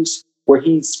series where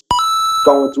he's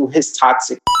going through his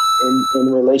toxic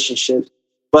in relationships.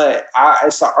 But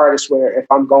it's an artist where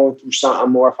if I'm going through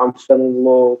something or if I'm feeling a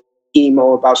little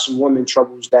emo about some women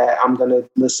troubles, that I'm going to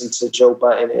listen to Joe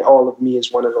Budden, and All of Me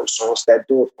is one of those songs that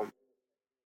do it for me.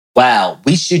 Wow,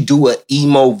 we should do an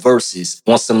emo versus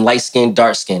on some light skin,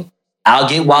 dark skin. I'll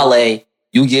get Wale,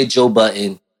 you get Joe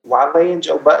Budden. Wale and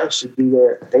Joe Budden should be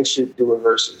there. They should do a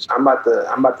versus. I'm about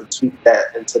to tweet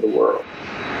that into the world.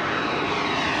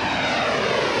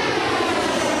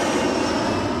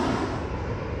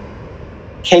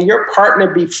 Can your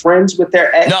partner be friends with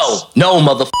their ex? No,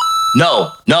 motherfucker.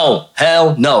 No,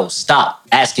 hell no. Stop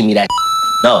asking me that.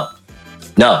 No.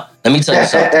 Let me tell you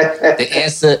something. The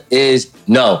answer is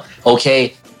no,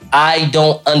 okay? I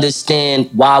don't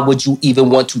understand why would you even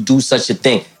want to do such a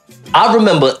thing. I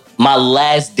remember my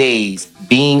last days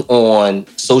being on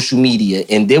social media,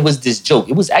 and there was this joke.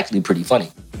 It was actually pretty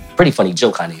funny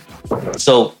joke, kind of.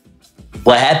 So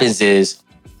what happens is,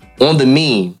 on the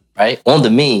meme, right? On the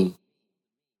meme,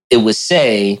 it would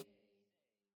say,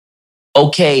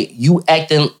 okay, you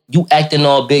acting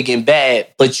all big and bad,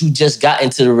 but you just got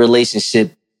into the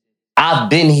relationship. I've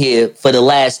been here for the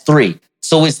last 3.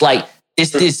 So it's like,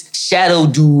 it's this shadow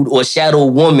dude or shadow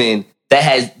woman that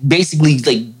has basically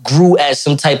like grew as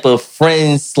some type of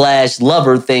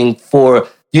friend/lover thing for,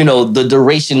 you know, the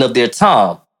duration of their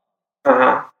time.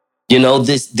 Uh-huh. You know,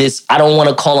 this, I don't want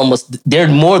to call them, they're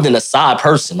more than a side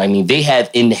person. I mean, they have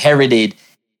inherited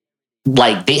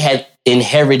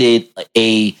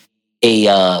a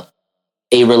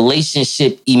a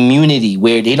relationship immunity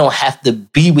where they don't have to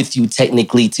be with you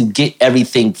technically to get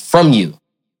everything from you.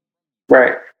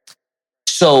 Right.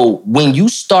 So when you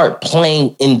start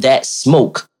playing in that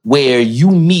smoke where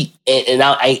you meet, and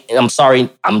I'm sorry,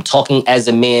 I'm talking as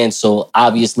a man, so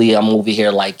obviously I'm over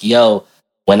here like, yo,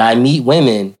 when I meet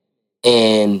women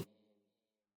and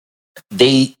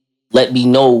they let me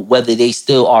know whether they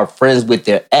still are friends with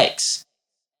their ex,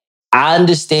 I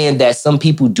understand that some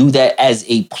people do that as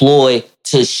a ploy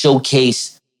to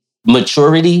showcase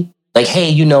maturity. Like, hey,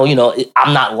 you know,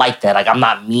 I'm not like that. Like, I'm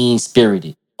not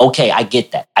mean-spirited. Okay, I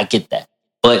get that.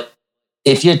 But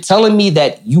if you're telling me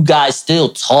that you guys still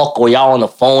talk or y'all on the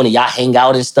phone and y'all hang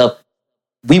out and stuff,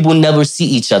 we will never see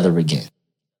each other again.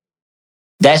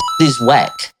 That is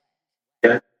whack.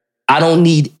 Yeah. I don't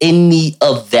need any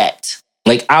of that.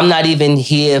 Like, I'm not even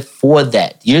here for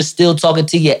that. You're still talking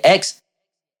to your ex.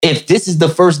 If this is the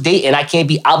first date and I can't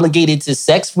be obligated to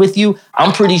sex with you,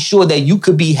 I'm pretty sure that you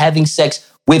could be having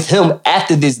sex with him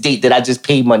after this date that I just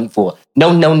paid money for.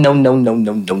 No.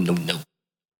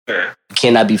 Yeah. You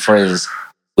cannot be friends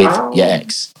with your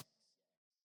ex.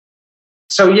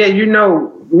 So, yeah, you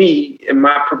know me and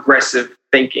my progressive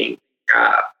thinking,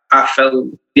 I felt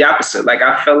the opposite. Like,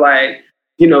 I feel like,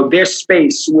 you know, there's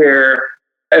space where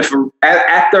if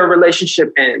after a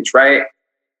relationship ends, right,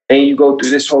 and you go through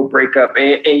this whole breakup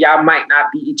and y'all might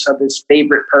not be each other's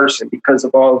favorite person because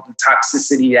of all of the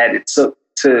toxicity that it took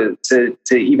to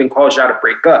even cause y'all to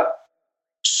break up.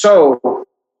 So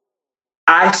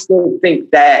I still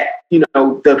think that, you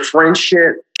know, the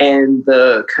friendship and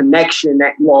the connection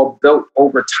that you all built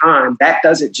over time, that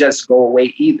doesn't just go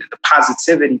away either, the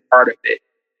positivity part of it.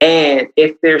 And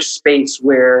if there's space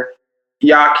where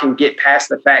y'all can get past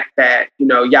the fact that, you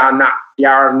know, y'all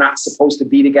are not supposed to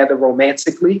be together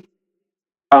romantically,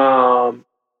 and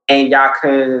y'all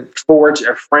can forge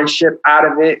a friendship out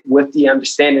of it with the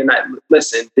understanding that,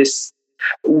 listen,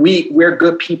 we're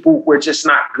good people. We're just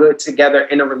not good together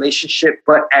in a relationship.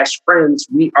 But as friends,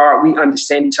 we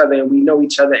understand each other and we know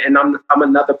each other. And I'm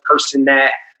another person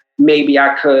that maybe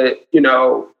I could, you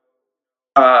know,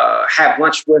 have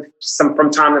lunch with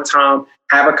from time to time,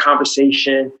 have a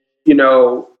conversation, you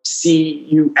know, see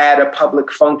you at a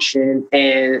public function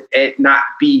and it not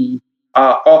be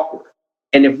awkward.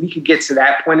 And if we could get to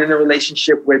that point in a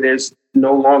relationship where there's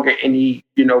no longer any,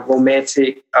 you know,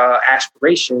 romantic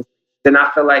aspirations, then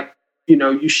I feel like, you know,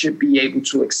 you should be able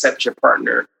to accept your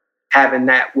partner having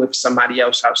that with somebody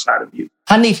else outside of you.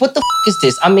 Hanif, what the is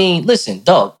this? I mean, listen,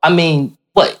 dog. I mean,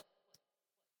 what?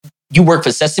 You work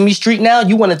for Sesame Street now?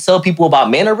 You want to tell people about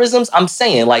mannerisms? I'm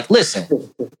saying, like, listen,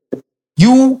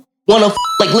 you want to,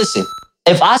 like, listen,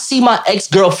 if I see my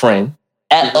ex-girlfriend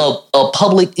at a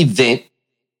public event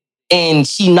and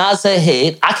she nods her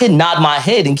head, I can nod my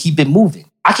head and keep it moving.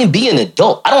 I can be an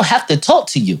adult. I don't have to talk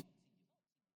to you.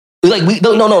 Like,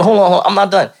 no, hold on, I'm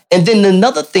not done. And then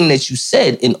another thing that you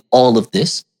said in all of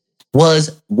this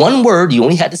was one word. You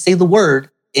only had to say the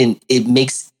word, and it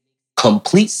makes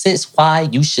complete sense why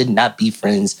you should not be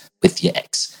friends with your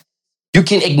ex. You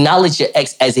can acknowledge your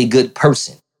ex as a good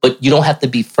person, but you don't have to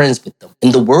be friends with them.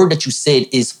 And the word that you said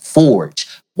is forge.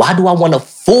 Why do I want to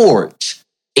forge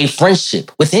a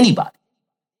friendship with anybody?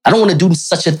 I don't want to do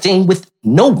such a thing with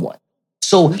no one.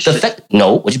 So what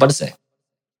you about to say?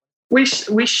 We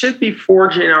should be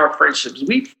forging our friendships.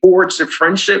 We forge the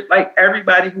friendship like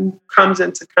everybody who comes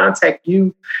into contact.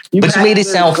 You made it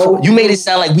sound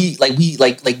like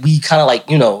we kind of like,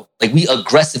 you know, like we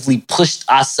aggressively pushed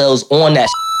ourselves on that.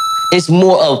 It's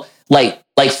more of like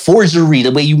forgery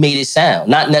the way you made it sound,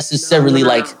 not necessarily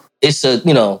like it's a,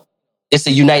 you know, it's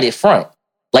a united front.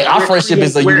 Like our friendship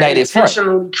is a united front. We're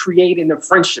intentionally creating a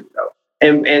friendship though,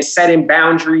 and setting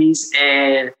boundaries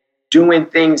and doing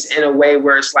things in a way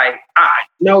where it's like,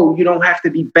 no, you don't have to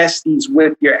be besties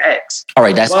with your ex. All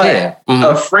right, that's fair. Mm-hmm.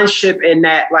 A friendship in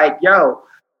that, like, yo,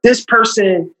 this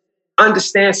person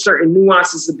understands certain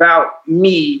nuances about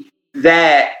me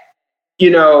that, you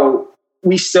know,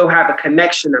 we still have a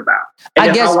connection about.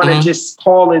 And I want to just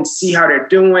call and see how they're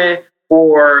doing,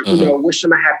 or, you know, wish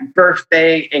them a happy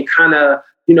birthday and kind of,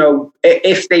 you know,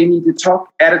 if they need to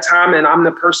talk at a time and I'm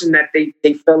the person that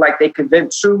they feel like they can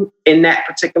vent to in that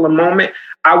particular moment,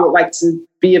 I would like to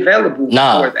be available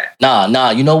for that.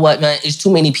 Nah. You know what, man? There's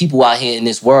too many people out here in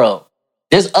this world.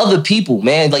 There's other people,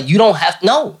 man. Like, you don't have,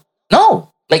 no.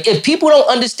 Like, if people don't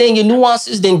understand your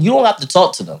nuances, then you don't have to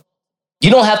talk to them.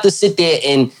 You don't have to sit there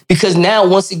and, because now,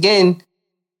 once again,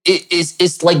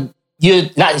 it's like, you're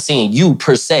not saying you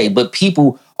per se, but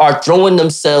people are throwing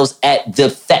themselves at the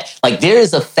fact. Like, there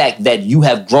is a fact that you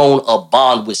have grown a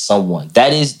bond with someone.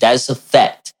 That's a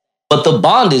fact. But the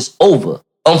bond is over.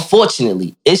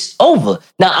 Unfortunately, it's over.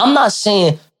 Now, I'm not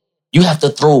saying you have to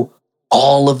throw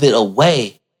all of it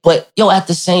away, but at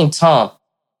the same time,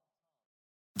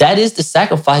 that is the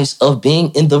sacrifice of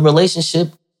being in the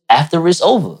relationship after it's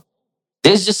over.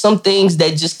 There's just some things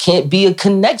that just can't be a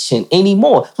connection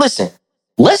anymore. Listen,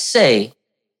 let's say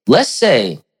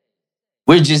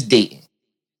we're just dating.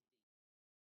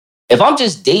 If I'm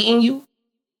just dating you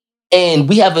and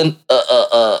we have an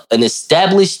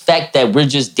established fact that we're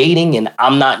just dating and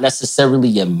I'm not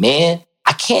necessarily a man,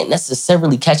 I can't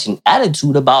necessarily catch an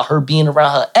attitude about her being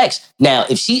around her ex. Now,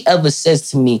 if she ever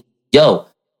says to me, yo,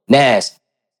 Nas,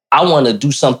 I want to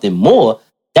do something more,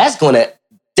 that's going to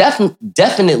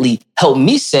definitely help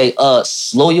me say,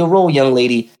 slow your roll, young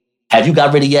lady. Have you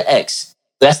got rid of your ex?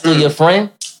 That's still your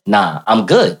friend? Nah, I'm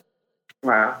good.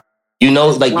 Wow. You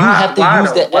have to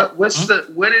use that.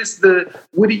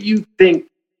 What do you think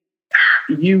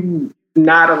you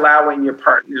not allowing your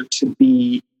partner to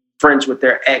be friends with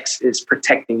their ex is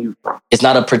protecting you from? It's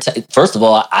not First of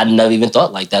all, I never even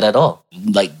thought like that at all.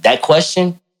 Like that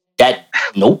question,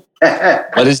 nope.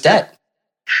 What is that?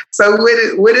 So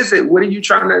what is it? What are you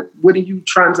trying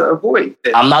to avoid?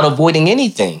 Then? I'm not avoiding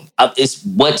anything. It's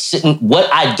what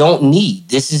I don't need.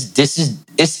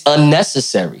 It's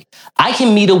unnecessary. I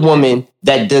can meet a woman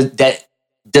that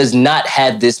does not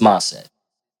have this mindset.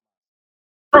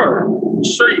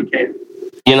 Sure you can.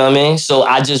 You know what I mean? So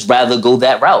I just rather go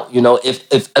that route.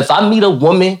 If I meet a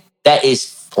woman that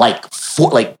is I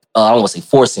don't want to say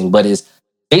forcing, but is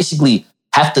basically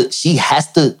she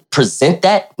has to present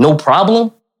that, no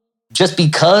problem, just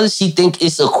because she think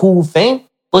it's a cool thing,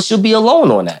 but she'll be alone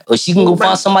on that. Or she can go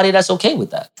find somebody that's okay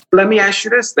with that. Let me ask you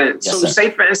this then. Yes, so sir. Say,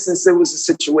 for instance, there was a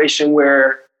situation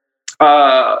where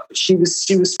she was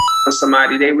with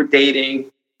somebody, they were dating,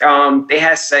 they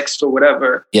had sex or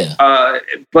whatever. Yeah.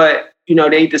 But,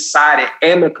 they decided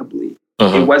amicably.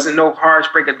 Mm-hmm. It wasn't no harsh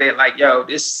breakup. They're like, yo,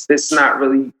 this is not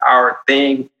really our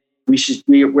thing.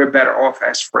 We're better off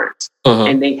as friends. Mm-hmm.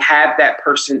 And they have that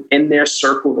person in their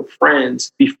circle of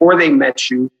friends before they met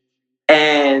you.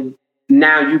 And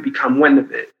now you become one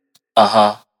of it.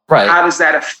 Uh-huh. Right. How does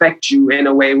that affect you in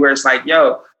a way where it's like,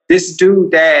 yo, this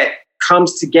dude that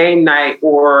comes to game night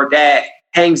or that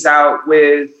hangs out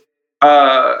with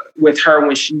her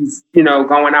when she's,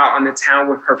 going out on the town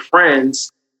with her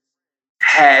friends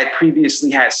had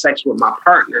previously had sex with my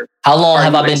partner. How long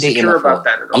have I been dating her about for?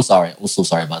 that at all? I'm sorry. I'm so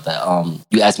sorry about that.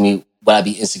 You asked me would I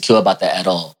be insecure about that at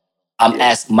all. I'm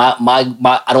asking my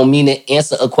I don't mean to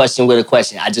answer a question with a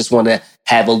question. I just want to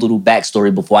have a little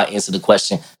backstory before I answer the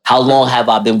question. How long have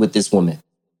I been with this woman?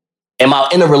 Am I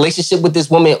in a relationship with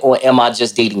this woman or am I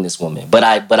just dating this woman? But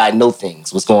I know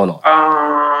things. What's going on?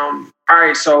 All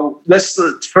right. So let's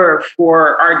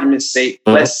for argument's sake,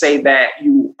 let's say that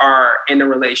you are in a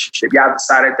relationship. Y'all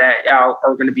decided that y'all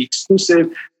are going to be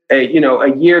exclusive. A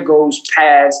year goes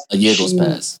past. You've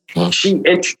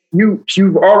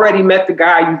already met the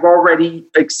guy. You've already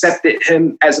accepted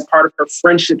him as a part of her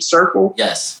friendship circle.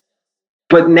 Yes.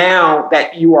 But now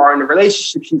that you are in a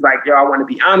relationship, she's like, yo, I want to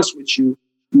be honest with you.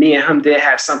 Me and him did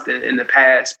have something in the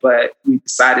past, but we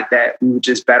decided that we were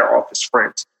just better off as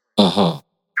friends. Uh-huh.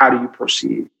 How do you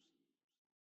proceed?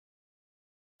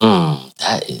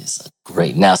 That is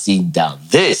great. Now,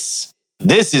 this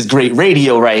is great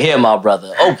radio right here, my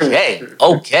brother.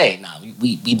 Okay. Now,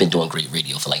 we've been doing great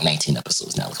radio for like 19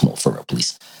 episodes now. Come on, for real,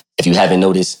 please. If you haven't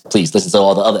noticed, please listen to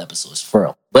all the other episodes, for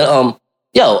real. But,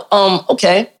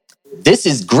 okay. This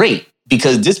is great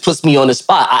because this puts me on the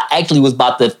spot. I actually was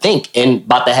about to think and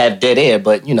about to have dead air,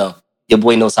 but, your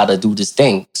boy knows how to do this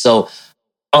thing. So,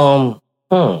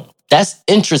 that's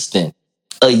interesting.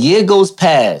 A year goes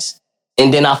past,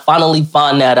 and then I finally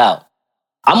find that out.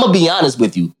 I'm going to be honest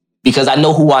with you because I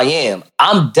know who I am.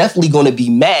 I'm definitely going to be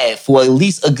mad for at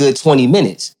least a good 20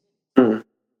 minutes. I'm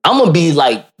going to be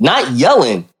like, not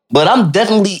yelling, but I'm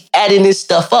definitely adding this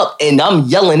stuff up, and I'm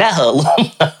yelling at her.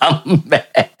 I'm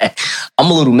mad.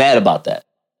 I'm a little mad about that.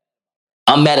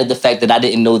 I'm mad at the fact that I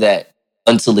didn't know that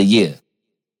until a year.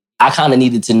 I kind of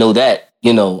needed to know that,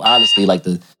 honestly, like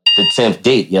the 10th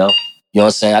date, yo. You know what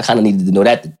I'm saying? I kind of needed to know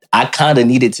that. I kind of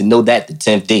needed to know that the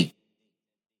 10th date.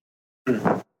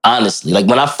 Honestly, like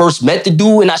when I first met the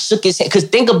dude and I shook his hand, because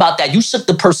think about that. You shook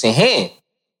the person's hand.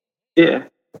 Yeah.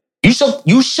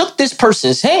 You shook this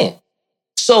person's hand.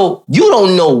 So you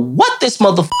don't know what this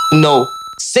motherfucker know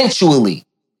sensually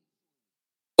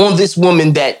on this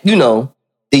woman that,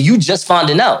 that you just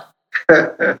finding out.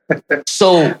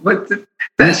 So, but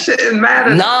that shouldn't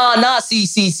matter. Nah.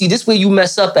 See, this where you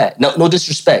mess up at. No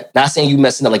disrespect. Not saying you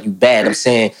messing up like you bad. I'm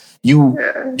saying you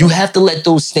have to let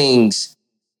those things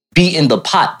be in the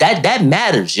pot. That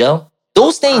matters, yo.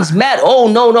 Those things matter. Oh,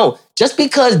 no. Just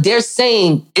because they're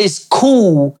saying it's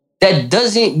cool, that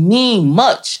doesn't mean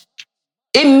much.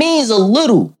 It means a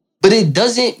little, but it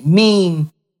doesn't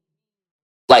mean,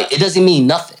 it doesn't mean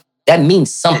nothing. That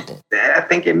means something. I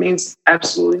think it means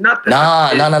absolutely nothing.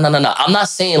 Nah. I'm not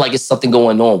saying like it's something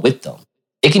going on with them.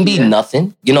 It can be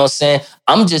nothing. You know what I'm saying?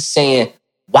 I'm just saying,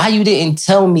 why you didn't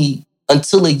tell me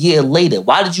until a year later?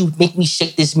 Why did you make me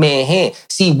shake this man's hand?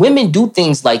 See, women do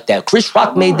things like that. Chris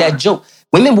Rock made that joke.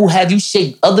 Women will have you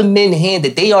shake other men's hand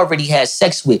that they already had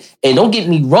sex with. And don't get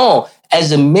me wrong,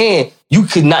 as a man, you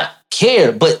could not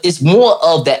care, but it's more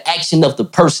of the action of the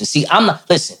person. See,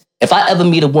 listen, if I ever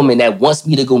meet a woman that wants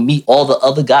me to go meet all the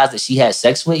other guys that she had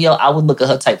sex with, I would look at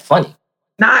her type funny.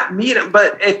 Not meet him,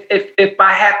 but if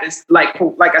I happen,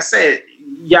 like I said,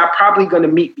 y'all probably gonna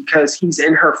meet because he's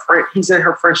in her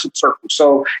friendship circle.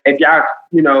 So if y'all,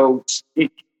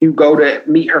 you go to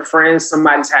meet her friends,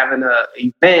 somebody's having an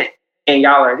event and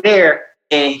y'all are there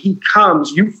and he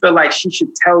comes, you feel like she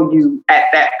should tell you at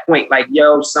that point, like,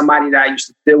 yo, somebody that I used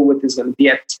to deal with is gonna be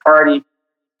at this party.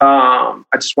 I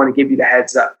just want to give you the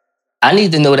heads up. I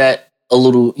need to know that a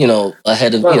little,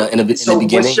 ahead of, in the beginning.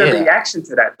 What's your reaction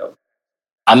to that though?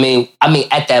 I mean,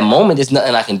 at that moment, there's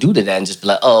nothing I can do to that and just be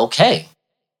like, oh, okay.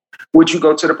 Would you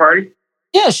go to the party?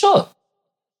 Yeah, sure.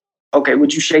 Okay,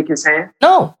 would you shake his hand?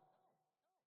 No.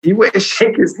 You wouldn't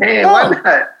shake his hand? No. Why not?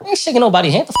 I ain't shaking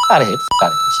nobody's hand. Get the f*** out of here. Get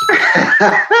the f***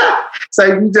 out of here. So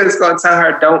you just gonna tell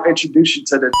her, don't introduce you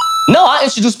to the... No, I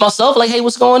introduced myself like, hey,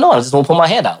 what's going on? I just won't put my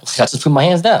hand out. I just put my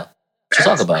hands down. What you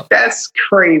talking about? That's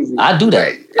crazy. I do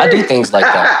that. I do things like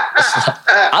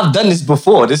that. I've done this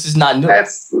before. This is not new.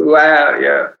 That's wow,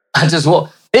 yeah. I just walk.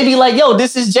 They be like, yo,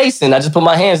 this is Jason. I just put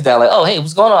my hands down like, oh, hey,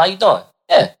 what's going on? How you doing?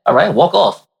 Yeah, all right, walk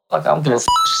off. Like, I don't give a f***.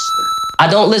 I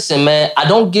don't listen, man. I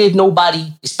don't give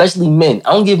nobody, especially men.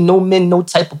 I don't give no men no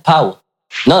type of power.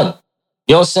 None.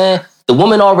 You know what I'm saying? The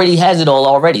woman already has it all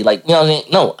already. Like, you know what I'm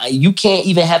saying? No, you can't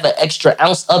even have an extra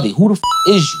ounce of it. Who the f***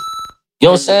 is you? You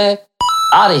know what I'm saying?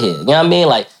 Out of here. You know what I mean?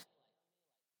 Like,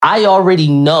 I already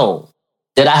know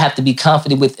that I have to be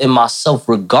confident within myself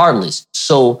regardless.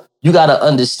 So you got to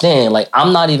understand, like,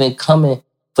 I'm not even coming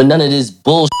for none of this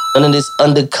bullshit, none of this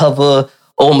undercover,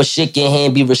 oh, my shit get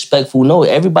hand, be respectful. No,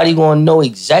 everybody going to know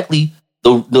exactly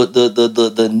the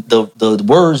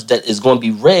words that is going to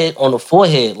be read on the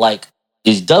forehead. Like,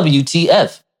 it's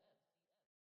WTF.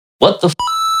 What the f***?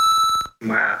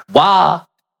 Wow. Why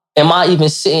am I even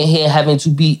sitting here having to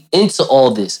be into all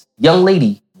this? Young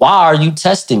lady, why are you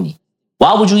testing me?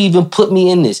 Why would you even put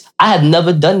me in this? I have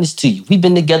never done this to you. We've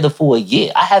been together for a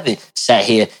year. I haven't sat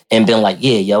here and been like,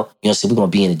 yeah, yo, you know what I'm saying? We're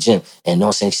going to be in the gym. And you know what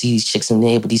I'm saying? See these chicks in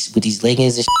there with these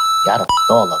leggings and shit? Yeah, I done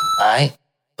f***ed all of them, all right?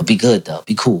 But be good, though.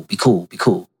 Be cool. The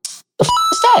f***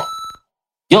 is that?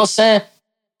 You know what I'm saying?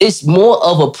 It's more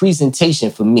of a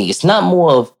presentation for me. It's not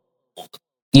more of,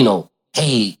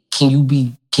 hey,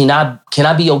 can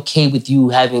I be okay with you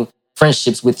having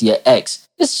friendships with your ex?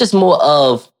 It's just more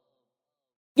of,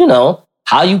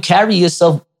 how you carry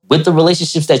yourself with the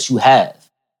relationships that you have.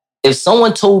 If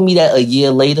someone told me that a year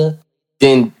later,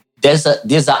 then there's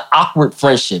an awkward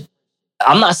friendship.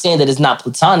 I'm not saying that it's not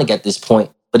platonic at this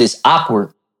point, but it's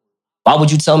awkward. Why would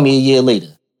you tell me a year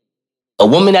later? A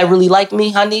woman that really liked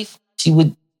me, Hanif, she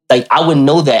would, I would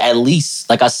know that at least,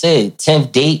 like I said,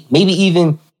 10th date, maybe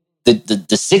even the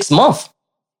 6th month,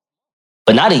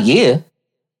 but not a year.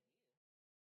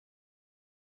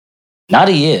 Not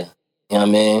a year. You know what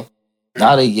I mean?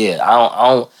 Not a year.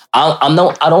 I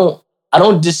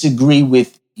don't disagree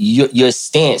with your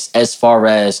stance as far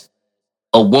as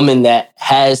a woman that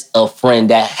has a friend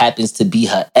that happens to be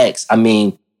her ex. I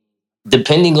mean,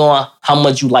 depending on how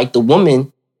much you like the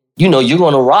woman, you're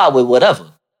going to ride with whatever.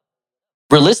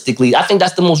 Realistically, I think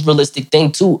that's the most realistic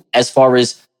thing too, as far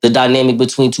as the dynamic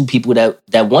between two people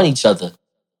that want each other.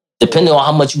 Depending on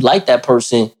how much you like that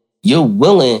person, you're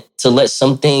willing to let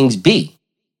some things be.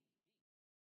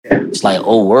 It's like,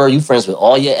 oh, were you friends with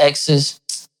all your exes?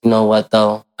 You know what,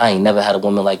 though? I ain't never had a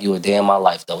woman like you a day in my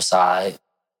life, though. Side.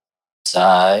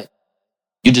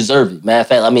 You deserve it. Matter of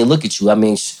fact, I mean, look at you. I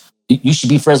mean, you should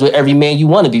be friends with every man you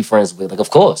want to be friends with. Like, of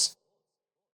course.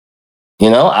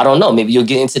 I don't know. Maybe you'll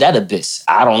get into that abyss.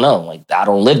 I don't know. Like, I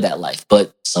don't live that life.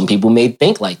 But some people may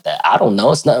think like that. I don't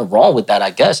know. It's nothing wrong with that,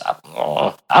 I guess. I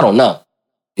don't know.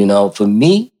 For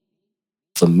me,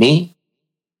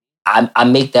 I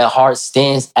make that hard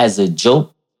stance as a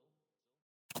joke.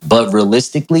 But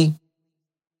realistically,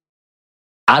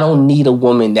 I don't need a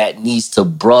woman that needs to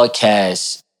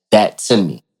broadcast that to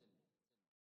me.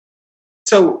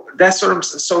 So that's what I'm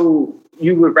saying. So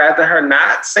you would rather her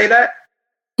not say that?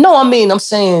 No, I mean, I'm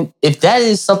saying if that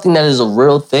is something that is a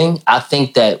real thing, I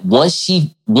think that once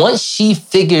she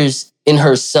figures in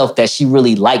herself that she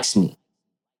really likes me,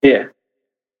 Yeah.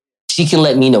 she can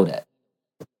let me know that.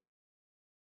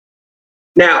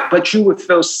 Now, but you would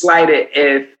feel slighted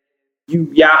if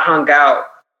y'all hung out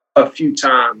a few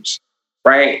times,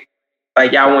 right?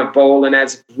 Like y'all went bowling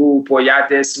as a group, or y'all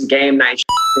did some game night shit,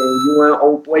 and you and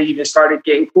old boy even started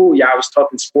getting cool. Y'all was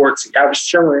talking sports, y'all was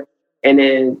chilling, and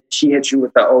then she hit you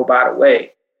with the "oh, by the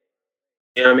way."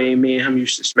 You know what I mean? Me and him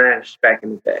used to smash back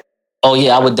in the day. Oh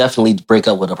yeah, I would definitely break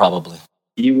up with her probably.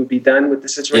 You would be done with the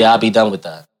situation? Yeah, I'd be done with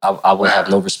that. I would have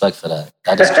no respect for that.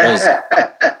 That is crazy.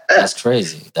 That's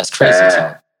crazy. That's crazy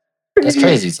talk. That's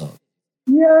crazy talk.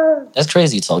 Yeah. That's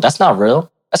crazy talk. That's not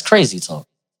real. That's crazy talk.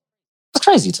 That's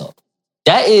crazy talk.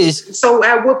 That is. So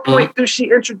at what point do she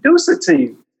introduce it to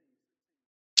you?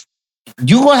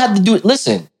 You're going to have to do it.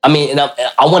 Listen, I mean, and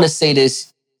I want to say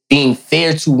this being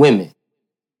fair to women.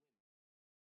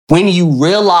 When you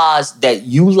realize that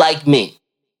you like me,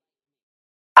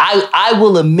 I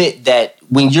will admit that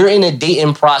when you're in a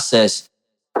dating process,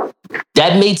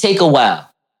 that may take a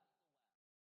while.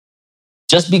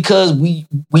 Just because we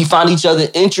find each other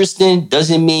interesting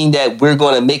doesn't mean that we're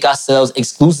going to make ourselves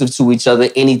exclusive to each other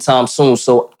anytime soon.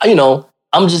 So,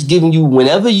 I'm just giving you,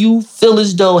 whenever you feel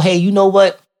as though, hey, you know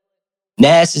what?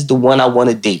 Nas is the one I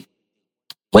want to date.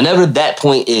 Whenever that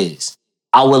point is,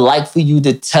 I would like for you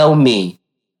to tell me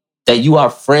that you are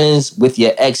friends with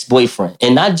your ex-boyfriend.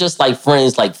 And not just like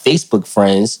friends, like Facebook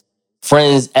friends.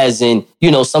 Friends as in,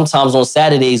 sometimes on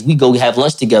Saturdays, we go have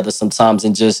lunch together sometimes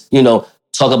and just,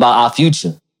 talk about our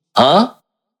future. Huh?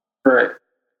 Right.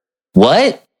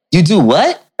 What? You do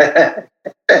what?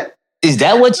 Is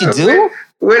that what you do?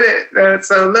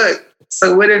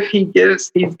 So what if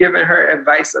he's giving her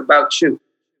advice about you?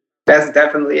 That's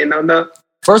definitely a no-no.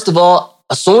 First of all,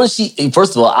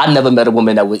 I never met a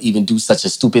woman that would even do such a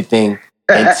stupid thing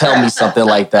and tell me something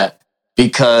like that.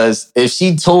 Because if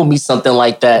she told me something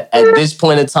like that at this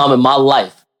point in time in my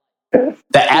life,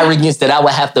 the arrogance that I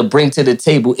would have to bring to the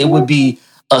table, it would be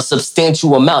a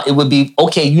substantial amount. It would be,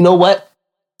 okay, you know what?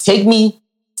 Take me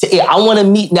to, I want to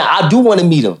meet, now I do want to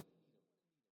meet him.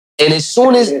 And as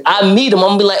soon as I meet him,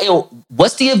 I'm going to be like, yo,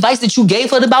 what's the advice that you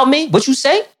gave her about me? What you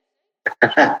say?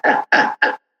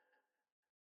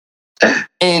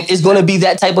 And it's going to be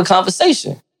that type of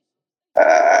conversation.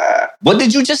 What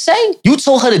did you just say? You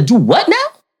told her to do what now?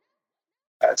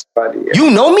 That's funny. Yeah.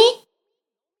 You know me?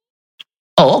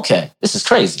 Oh, okay. This is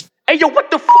crazy. Hey, yo,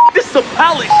 what the f***? This is a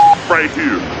palace right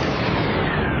here.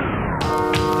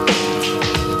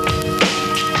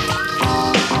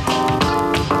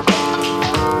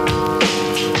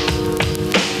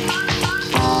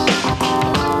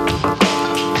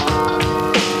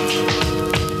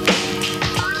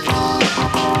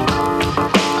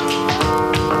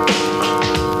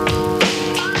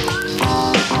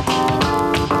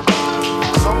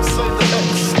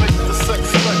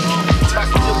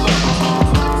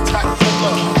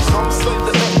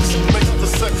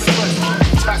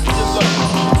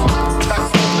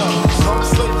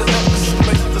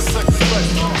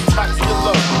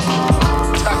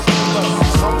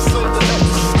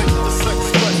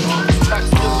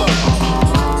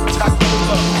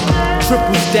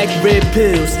 Triple stack red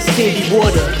pills, sandy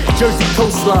water, Jersey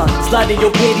coastline, sliding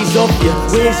your panties off ya.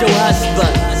 Where's your hot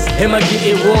spot? Am I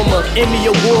getting warmer? Emmy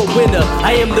award winner,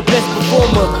 I am the best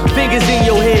performer. Fingers in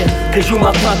your hair, cause you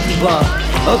my concubine.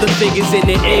 Other fingers in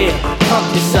the air,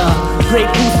 Compton sign. Grey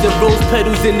Goose and rose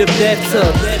petals in the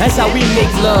bathtub. That's how we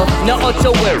make love. Now arch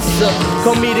your words up.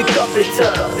 Call me the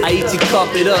carpenter. I eat your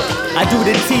carpet up. I do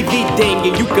the TV thing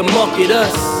and you can market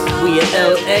us. We in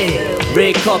LA,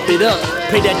 red carpet up.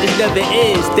 Pray that this never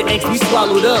ends. The X we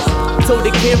swallowed up. Told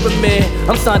the cameraman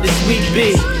I'm signed to Sweet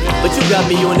B, but you got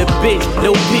me on the bitch,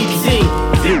 no PT.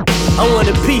 I want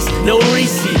a piece, no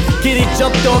receipt. Get it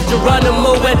jumped off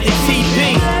Geronimo at the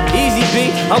TP. Easy B,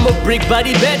 I'm a brick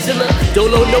body bachelor. Don't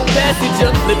own no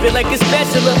passenger, flipping like a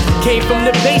spatula. Came from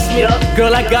the basement,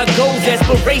 girl I got goals,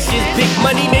 aspirations. Big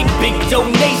money make big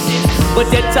donations. But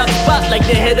that top spot like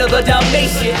the head of a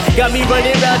Dalmatian. Got me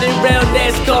running round and round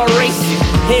NASCAR racing.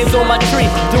 Hands on my tree,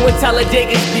 doing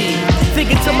Talladega speed.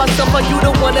 Thinking to myself, are you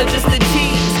the one or just the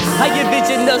tease? I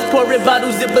envision us pouring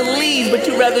bottles in Belize, but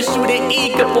you rather shoot an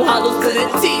E, couple hollows to the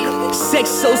teeth. Sex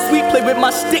so sweet, play with my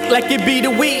stick like it be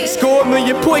the weed. Score 1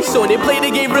 million points on it, play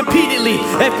the game repeatedly.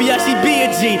 FBI, she be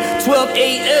a G. 12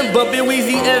 a.m. bumping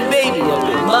Weezy and Baby.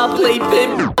 My play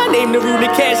pimp. I name the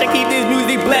ruler cash, I keep this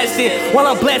music blast flashing while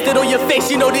I'm blasted on your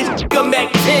face. You know this a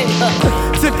Mac 10.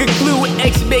 To conclude,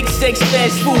 X makes sex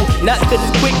fast food. Not cause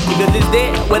it's quick, because it's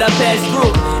there when I pass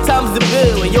through. Time's the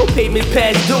bill and your payment's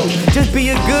past due. Just be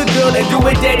a good girl and do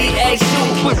what daddy asks you.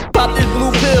 Pop this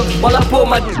blue pill while I pull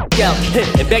my out.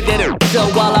 And back that up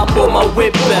while I pull my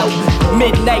whip out.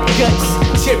 Midnight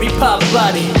guts, cherry pop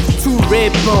body, 2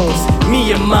 red bones,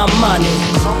 me and my money.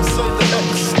 Some say the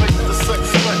X make the sex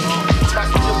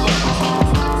spectacular.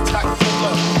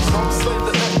 Some say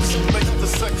the X make the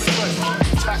sex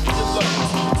spectacular.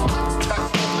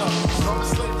 Some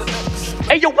say the X.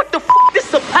 Hey yo, what the f? This is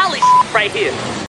some poly right here.